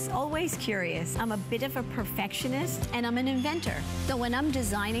curious, always curious. I'm a bit of a perfectionist, and I'm an inventor. So when I'm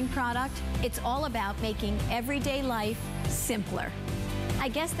designing product, it's all about making everyday life simpler. I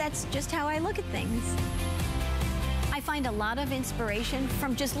guess that's just how I look at things. I find a lot of inspiration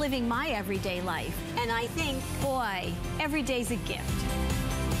from just living my everyday life. And I think, boy, every day's a gift.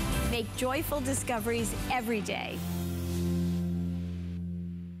 Make joyful discoveries every day.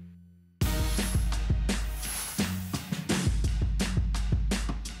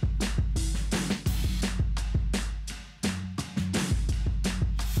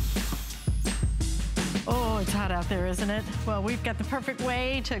 It's hot out there, isn't it? Well, we've got the perfect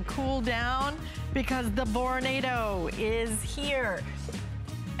way to cool down because the Vornado is here.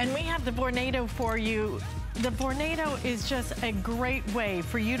 And we have the Vornado for you. The Vornado is just a great way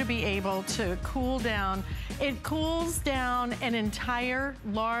for you to be able to cool down. It cools down an entire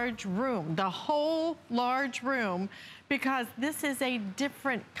large room, the whole large room, because this is a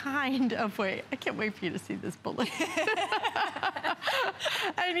different kind of way. I can't wait for you to see this bullet.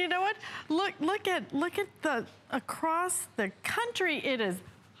 And you know what? Look at the across the country. It is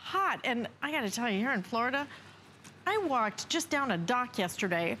hot, and I got to tell you, here in Florida, I walked just down a dock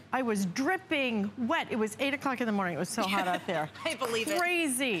yesterday. I was dripping wet. It was 8 o'clock in the morning. It was so hot out there. I believe it.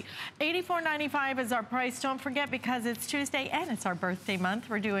 Crazy. $84.95 is our price. Don't forget, because it's Tuesday and it's our birthday month,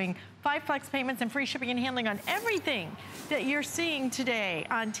 we're doing 5 flex payments and free shipping and handling on everything that you're seeing today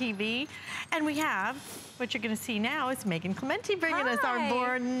on TV. And we have, what you're going to see now is Megan Clementi bringing us our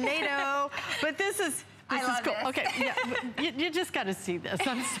Vornado. But this is cool. This. Okay, yeah, you just got to see this.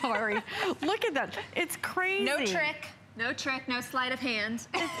 I'm sorry. Look at that. It's crazy. No trick, no sleight of hand.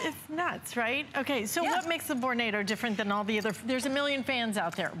 It's nuts, right? Okay, so what makes the Vornado different than all the other? There's a million fans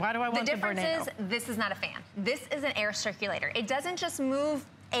out there. Why do I want the Vornado? The difference is this is not a fan. This is an air circulator. It doesn't just move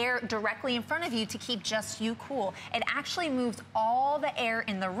air directly in front of you to keep just you cool. It actually moves all the air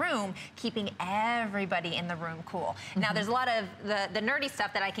in the room, keeping everybody in the room cool. Now, there's a lot of the nerdy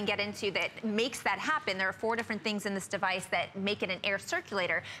stuff that I can get into that makes that happen. There are 4 different things in this device that make it an air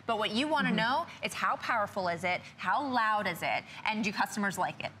circulator. But what you want to know is how powerful is it, how loud is it, and do customers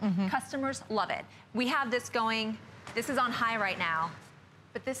like it? Customers love it. We have this going, this is on high right now,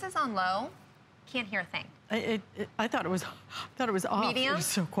 but this is on low. Can't hear a thing. I thought it was off. Medium. It was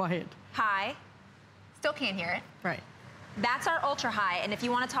so quiet. High. Still can't hear it. Right. That's our ultra high. And if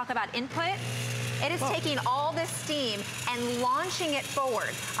you want to talk about input, it is taking all this steam and launching it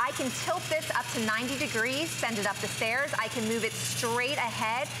forward. I can tilt this up to 90 degrees, send it up the stairs. I can move it straight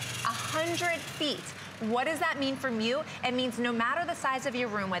ahead, 100 feet. What does that mean from you? It means no matter the size of your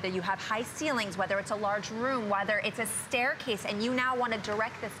room, whether you have high ceilings, whether it's a large room, whether it's a staircase, and you now want to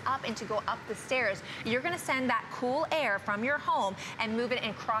direct this up and to go up the stairs, you're going to send that cool air from your home and move it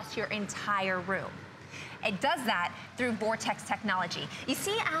across your entire room. It does that through vortex technology. You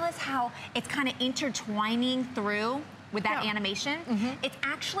see, Alice, how it's kind of intertwining through with that animation? It's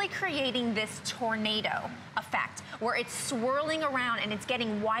actually creating this tornado effect where it's swirling around and it's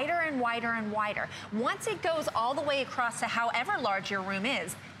getting wider and wider and wider. Once it goes all the way across to however large your room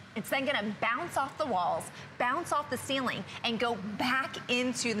is, it's then gonna bounce off the walls, bounce off the ceiling, and go back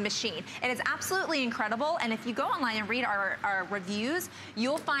into the machine. It is absolutely incredible, and if you go online and read our reviews,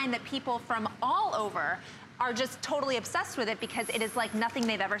 you'll find that people from all over are just totally obsessed with it because it is like nothing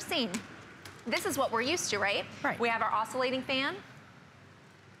they've ever seen. This is what we're used to, right? Right. We have our oscillating fan.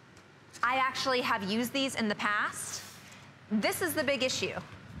 I actually have used these in the past. This is the big issue.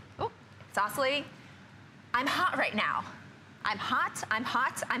 Oh, it's oscillating. I'm hot right now. I'm hot, I'm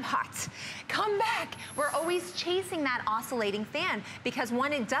hot, I'm hot. Come back. We're always chasing that oscillating fan because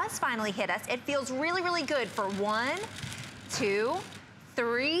when it does finally hit us, it feels really, really good for 1, 2,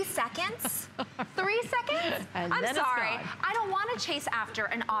 3 seconds. 3 seconds? And I'm then sorry. it's gone. I don't want to chase after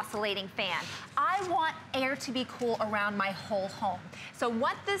an oscillating fan. I want air to be cool around my whole home. So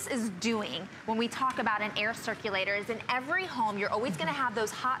what this is doing when we talk about an air circulator is in every home, you're always going to have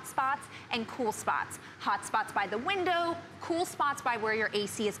those hot spots and cool spots. Hot spots by the window, cool spots by where your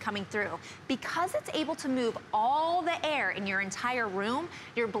AC is coming through. Because it's able to move all the air in your entire room,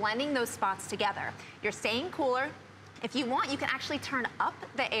 you're blending those spots together. You're staying cooler. If you want, you can actually turn up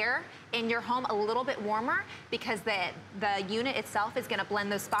the air in your home a little bit warmer because the unit itself is gonna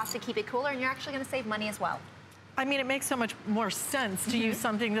blend those spots to keep it cooler, and you're actually gonna save money as well. I mean, it makes so much more sense to use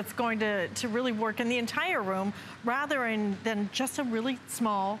something that's going to really work in the entire room rather than just a really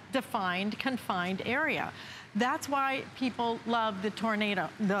small, defined, confined area. That's why people love the Tornado.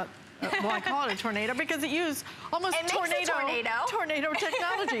 Well, I call it a tornado because it used almost tornado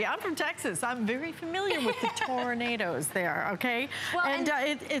technology. I'm from Texas. I'm very familiar with the tornadoes there, okay? Well, and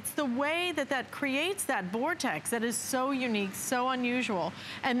it's the way that creates that vortex that is so unique, so unusual,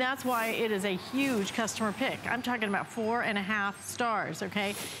 and that's why it is a huge customer pick. I'm talking about 4.5 stars,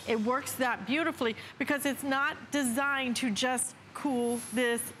 okay? It works that beautifully because it's not designed to just cool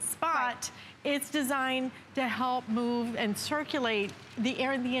this spot. Right. It's designed to help move and circulate the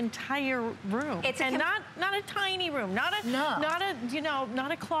air in the entire room. And not a tiny room, not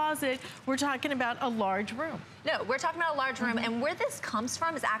a closet. We're talking about a large room. No, we're talking about a large room, and where this comes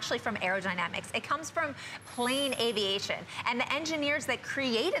from is actually from aerodynamics. It comes from plane aviation, and the engineers that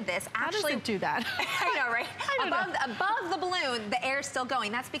created this actually— How does it do that? I know, right? Above the balloon, the air is still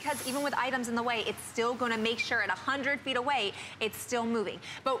going. That's because even with items in the way, it's still going to make sure at 100 feet away, it's still moving.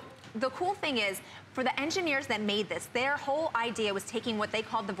 But the cool thing is, for the engineers that made this, their whole idea was taking what they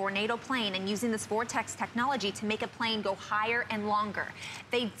called the Vornado plane and using this vortex technology to make a plane go higher and longer.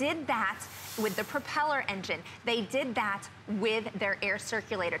 They did that with the propeller engine. They did that with their air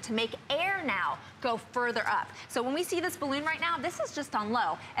circulator to make air now go further up. So when we see this balloon right now, this is just on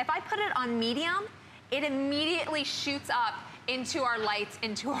low. If I put it on medium, it immediately shoots up into our lights,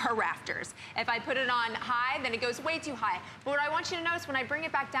 into our rafters. If I put it on high, then it goes way too high. But what I want you to notice when I bring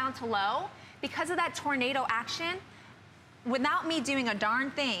it back down to low, because of that tornado action, without me doing a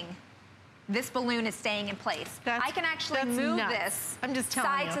darn thing, this balloon is staying in place. I can actually move this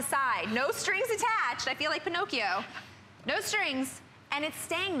side to side. No strings attached. I feel like Pinocchio. No strings. And it's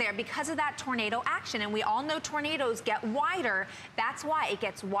staying there because of that tornado action. And we all know tornadoes get wider. That's why it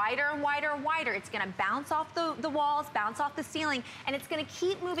gets wider and wider and wider. It's gonna bounce off the walls, bounce off the ceiling, and it's gonna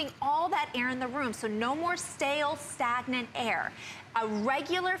keep moving all that air in the room. So no more stale, stagnant air. A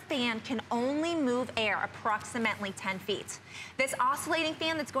regular fan can only move air approximately 10 feet. This oscillating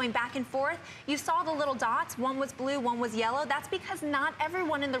fan that's going back and forth, you saw the little dots, one was blue, one was yellow. That's because not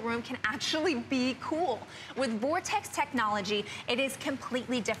everyone in the room can actually be cool. With Vortex technology, it is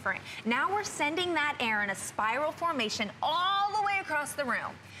completely different. Now we're sending that air in a spiral formation all the way across the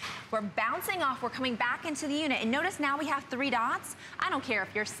room. We're bouncing off, we're coming back into the unit. And notice now we have 3 dots. I don't care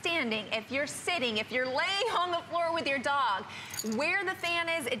if you're standing, if you're sitting, if you're laying on the floor with your dog. Where the fan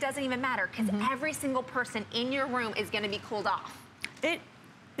is, it doesn't even matter, because every single person in your room is gonna be cooled off.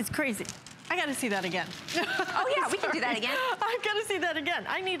 It's crazy. I gotta see that again. Oh yeah, we can do that again. I gotta see that again.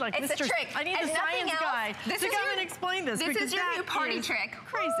 I need like it's a trick. I need the science guy to come and explain this. This is your new party trick.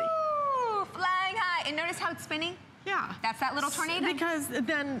 Crazy. Woo, flying high. And notice how it's spinning? Yeah. That's that little tornado. Because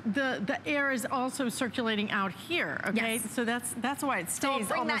then the air is also circulating out here, okay? Yes. So that's why it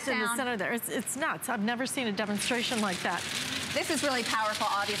stays almost in the center there. It's nuts. I've never seen a demonstration like that. This is really powerful,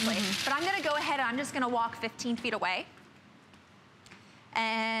 obviously. But I'm gonna go ahead and I'm just gonna walk 15 feet away.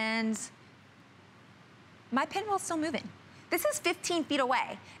 And my pinwheel's still moving. This is 15 feet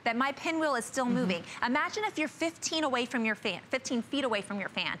away, that my pinwheel is still moving. Imagine if you're 15 away from your fan, 15 feet away from your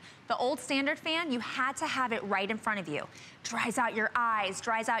fan. The old standard fan, you had to have it right in front of you. Dries out your eyes,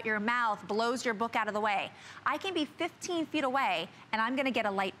 dries out your mouth, blows your book out of the way. I can be 15 feet away and I'm gonna get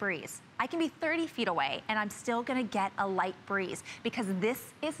a light breeze. I can be 30 feet away and I'm still gonna get a light breeze because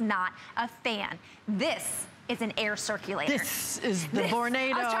this is not a fan. This is an air circulator. This is the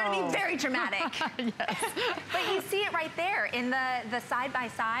Vornado. I was trying to be very dramatic. Yes. But you see it right there in the side by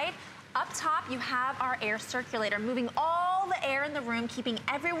side. Up top, you have our air circulator moving all the air in the room, keeping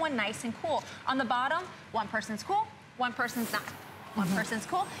everyone nice and cool. On the bottom, one person's cool, one person's not. One person's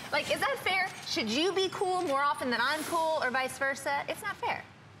cool. Like, is that fair? Should you be cool more often than I'm cool or vice versa? It's not fair.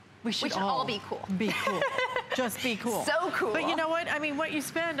 We should all be cool. Be cool. Just be cool. So cool. But you know what? I mean, what you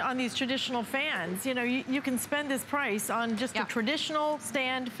spend on these traditional fans, you know, you can spend this price on just a traditional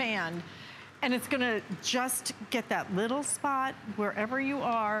stand fan, and it's gonna just get that little spot wherever you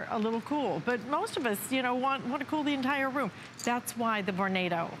are a little cool. But most of us, you know, want to cool the entire room. That's why the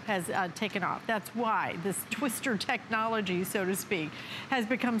Vornado has taken off. That's why this twister technology, so to speak, has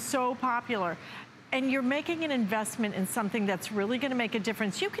become so popular. And you're making an investment in something that's really gonna make a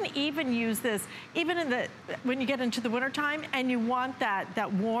difference. You can even use this, even in when you get into the wintertime and you want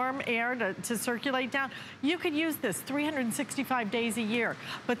that warm air to circulate down, you could use this 365 days a year.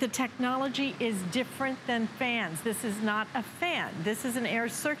 But the technology is different than fans. This is not a fan. This is an air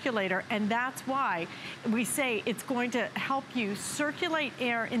circulator, and that's why we say it's going to help you circulate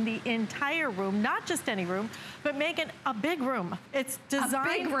air in the entire room, not just any room, but make it a big room. It's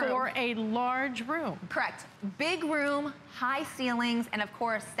designed for a large room. Correct. Big room, high ceilings, and of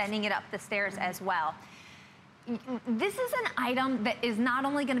course, sending it up the stairs as well. This is an item that is not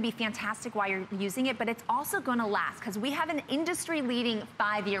only going to be fantastic while you're using it, but it's also going to last because we have an industry-leading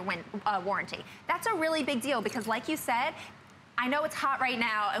 5-year warranty. That's a really big deal because, like you said, I know it's hot right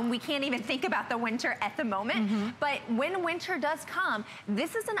now and we can't even think about the winter at the moment, but when winter does come,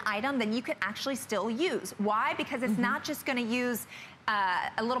 this is an item that you can actually still use. Why? Because it's not just going to use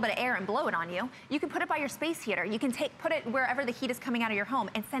a little bit of air and blow it on you. You can put it by your space heater. You can put it wherever the heat is coming out of your home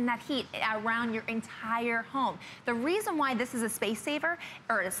and send that heat around your entire home. The reason why this is a space saver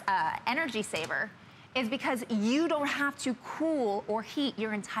or energy saver is because you don't have to cool or heat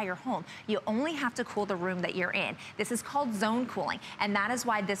your entire home. You only have to cool the room that you're in. This is called zone cooling, and that is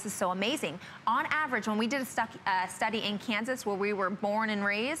why this is so amazing. On average, when we did a study in Kansas where we were born and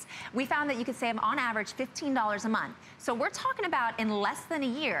raised, we found that you could save on average $15 a month. So we're talking about in less than a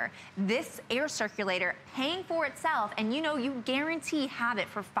year, this air circulator paying for itself, and you know you guarantee have it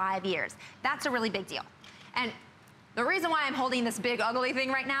for 5 years. That's a really big deal. And the reason why I'm holding this big ugly thing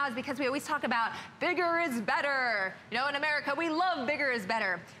right now is because we always talk about bigger is better. You know, in America, we love bigger is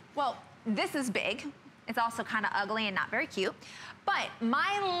better. Well, this is big. It's also kind of ugly and not very cute. But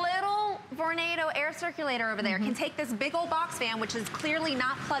my little Vornado air circulator over there can take this big old box fan, which is clearly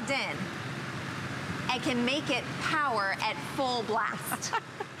not plugged in, and can make it power at full blast.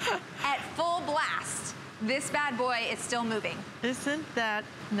 At full blast. This bad boy is still moving. Isn't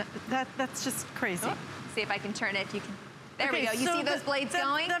that's just crazy. Oh. See if I can turn it. You can. There we go. You see those blades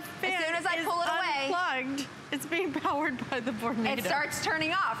going? As soon as I pull it away, unplugged. It's being powered by the tornado. It starts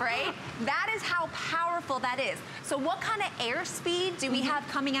turning off, right? That is how powerful that is. So what kind of airspeed do we have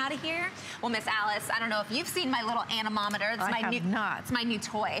coming out of here? Well, Miss Alice, I don't know if you've seen my little anemometer. It's I have not. It's my new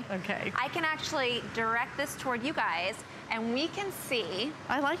toy. Okay. I can actually direct this toward you guys, and we can see.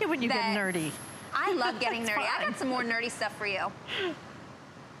 I like it when you get nerdy. I love getting nerdy. I got some more nerdy stuff for you.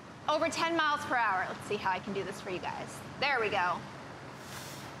 Over 10 miles per hour. Let's see how I can do this for you guys. There we go.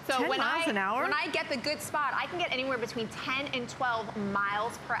 So 10 miles an hour? When I get the good spot, I can get anywhere between 10 and 12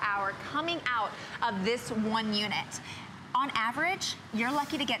 miles per hour coming out of this one unit. On average, you're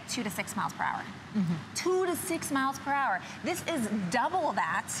lucky to get 2 to 6 miles per hour. 2 to 6 miles per hour. This is double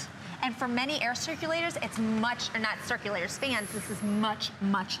that. And for many air circulators, it's much, or not circulators, fans, this is much,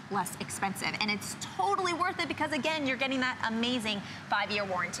 much less expensive. And it's totally worth it because, again, you're getting that amazing 5-year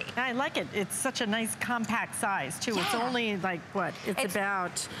warranty. I like it. It's such a nice compact size, too. Yeah. It's only like, what? It's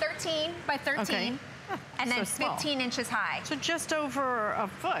about 13 by 13. Okay. And then So 15 inches high. So just over a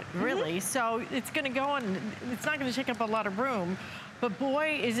foot, really. So it's going to go in, it's not going to take up a lot of room, but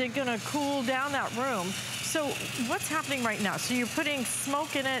boy, is it going to cool down that room. So what's happening right now? So you're putting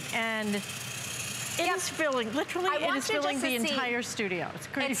smoke in it, and it is filling, literally, it is filling the entire studio. It's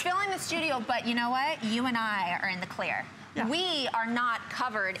crazy. It's filling the studio, but you know what? You and I are in the clear. Yeah. We are not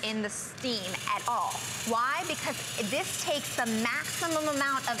covered in the steam at all. Why? Because this takes the maximum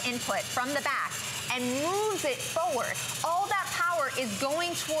amount of input from the back and moves it forward. All that power is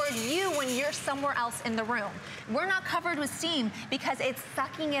going toward you when you're somewhere else in the room. We're not covered with steam because it's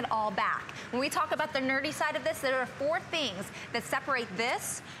sucking it all back. When we talk about the nerdy side of this, there are 4 things that separate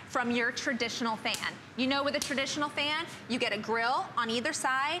this from your traditional fan. You know, with a traditional fan, you get a grill on either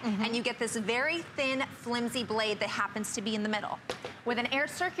side, and you get this very thin, flimsy blade that happens to be in the middle. With an air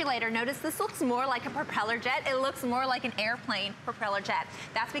circulator, notice this looks more like a propeller jet. It looks more like an airplane propeller jet.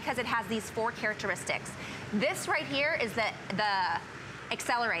 That's because it has these 4 characteristics. This right here is the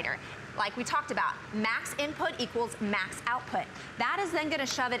accelerator. Like we talked about, max input equals max output. That is then gonna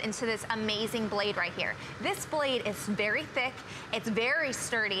shove it into this amazing blade right here. This blade is very thick, it's very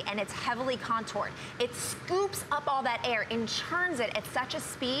sturdy, and it's heavily contoured. It scoops up all that air and churns it at such a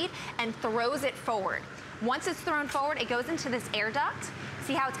speed and throws it forward. Once it's thrown forward, it goes into this air duct.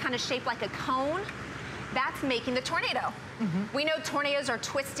 See how it's kind of shaped like a cone? That's making the tornado. We know tornadoes are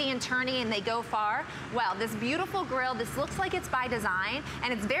twisty and turny and they go far. Well, this beautiful grill, this looks like it's by design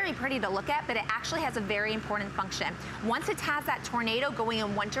and it's very pretty to look at, but it actually has a very important function. Once it has that tornado going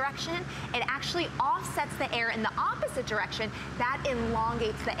in one direction, it actually offsets the air in the opposite direction. That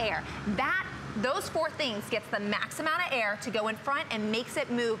elongates the air. Those 4 things gets the max amount of air to go in front and makes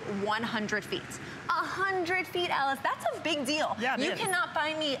it move 100 feet. 100 feet, Alice, that's a big deal. Yeah, you cannot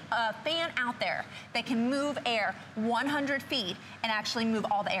find me a fan out there that can move air 100 feet and actually move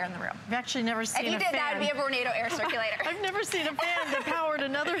all the air in the room. I've actually never seen a fan. If you did, that would be a tornado air circulator. I've never seen a fan that powered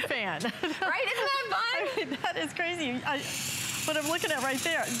another fan. Right, isn't that fun? I mean, that is crazy. What I'm looking at right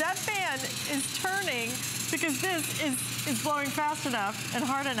there, that fan is turning because this is blowing fast enough and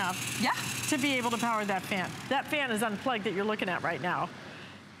hard enough to be able to power that fan. That fan is unplugged that you're looking at right now.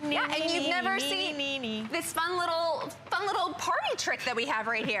 Yeah, and you've never seen this fun little party trick that we have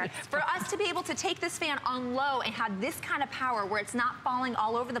right here. For us to be able to take this fan on low and have this kind of power where it's not falling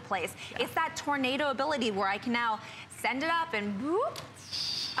all over the place, it's that tornado ability where I can now send it up and whoop,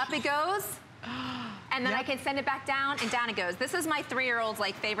 up it goes. And then I can send it back down, and down it goes. This is my 3-year-old's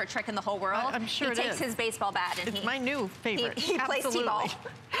like favorite trick in the whole world. I'm sure he takes his baseball bat and it's my new favorite. He plays t-ball.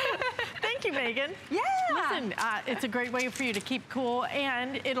 Thank you, Megan. Yeah. Listen, it's a great way for you to keep cool,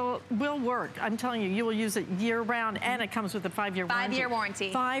 and will work. I'm telling you, you will use it year-round, and it comes with a 5-year warranty. 5-year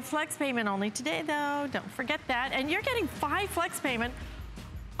warranty. 5 flex payment only today, though. Don't forget that. And you're getting 5 flex payment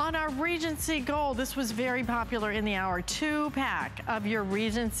on our Regency Gold. This was very popular in the hour. 2-pack of your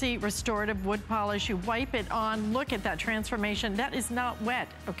Regency Restorative Wood Polish. You wipe it on. Look at that transformation. That is not wet,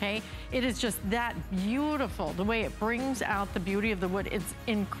 okay? It is just that beautiful. The way it brings out the beauty of the wood, it's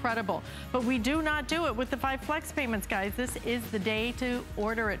incredible. But we do not do it with the 5 flex payments, guys. This is the day to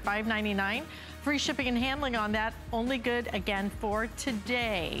order at $5.99. Free shipping and handling on that. Only good, again, for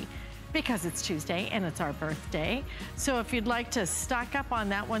today, because it's Tuesday and it's our birthday. So if you'd like to stock up on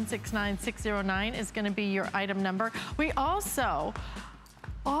that, 169609 is gonna be your item number. We also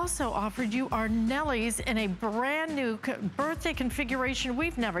offered you our Nellies in a brand new birthday configuration.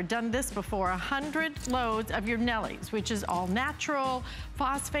 We've never done this before. 100 loads of your Nellies, which is all natural,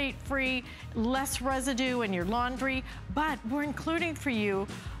 phosphate free, less residue in your laundry, but we're including for you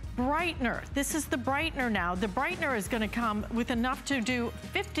Brightener. This is the Brightener now. The Brightener is going to come with enough to do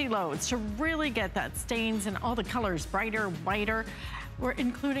 50 loads to really get that stains and all the colors brighter, whiter. We're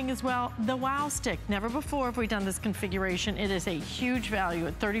including as well the Wow Stick. Never before have we done this configuration. It is a huge value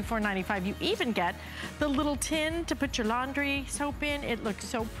at $34.95. You even get the little tin to put your laundry soap in. It looks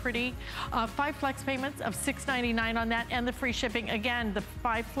so pretty. 5 flex payments of $6.99 on that, and the free shipping. Again, the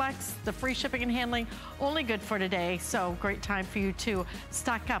 5 flex, the free shipping and handling, only good for today. So great time for you to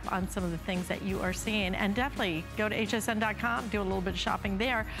stock up on some of the things that you are seeing. And definitely go to hsn.com, do a little bit of shopping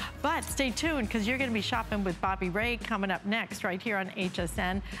there. But stay tuned, because you're going to be shopping with Bobby Ray coming up next right here on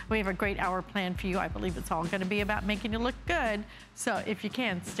HSN. We have a great hour planned for you. I believe it's all going to be about making you look good. So if you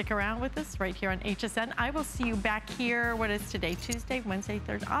can, stick around with us right here on HSN. I will see you back here. What is today? Tuesday, Wednesday,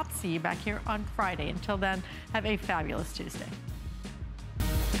 Thursday. I'll see you back here on Friday. Until then, have a fabulous Tuesday.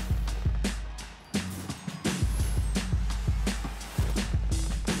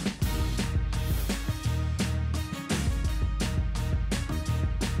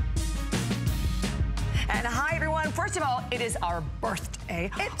 And hi, everyone. First of all, it is our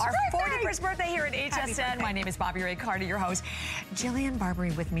birthday. It's our birthday. 41st birthday here at HSN. My name is Bobby Ray Carter, your host. Jillian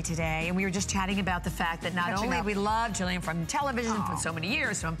Barbary with me today, and we were just chatting about the fact that not only we love Jillian from television for so many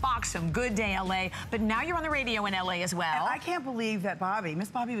years, from Fox, from Good Day LA, but now you're on the radio in LA as well. And I can't believe that Miss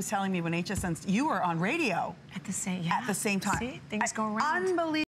Bobby was telling me when HSN, you were on radio. At the same, At the same time. See, things go around. Unbelievable.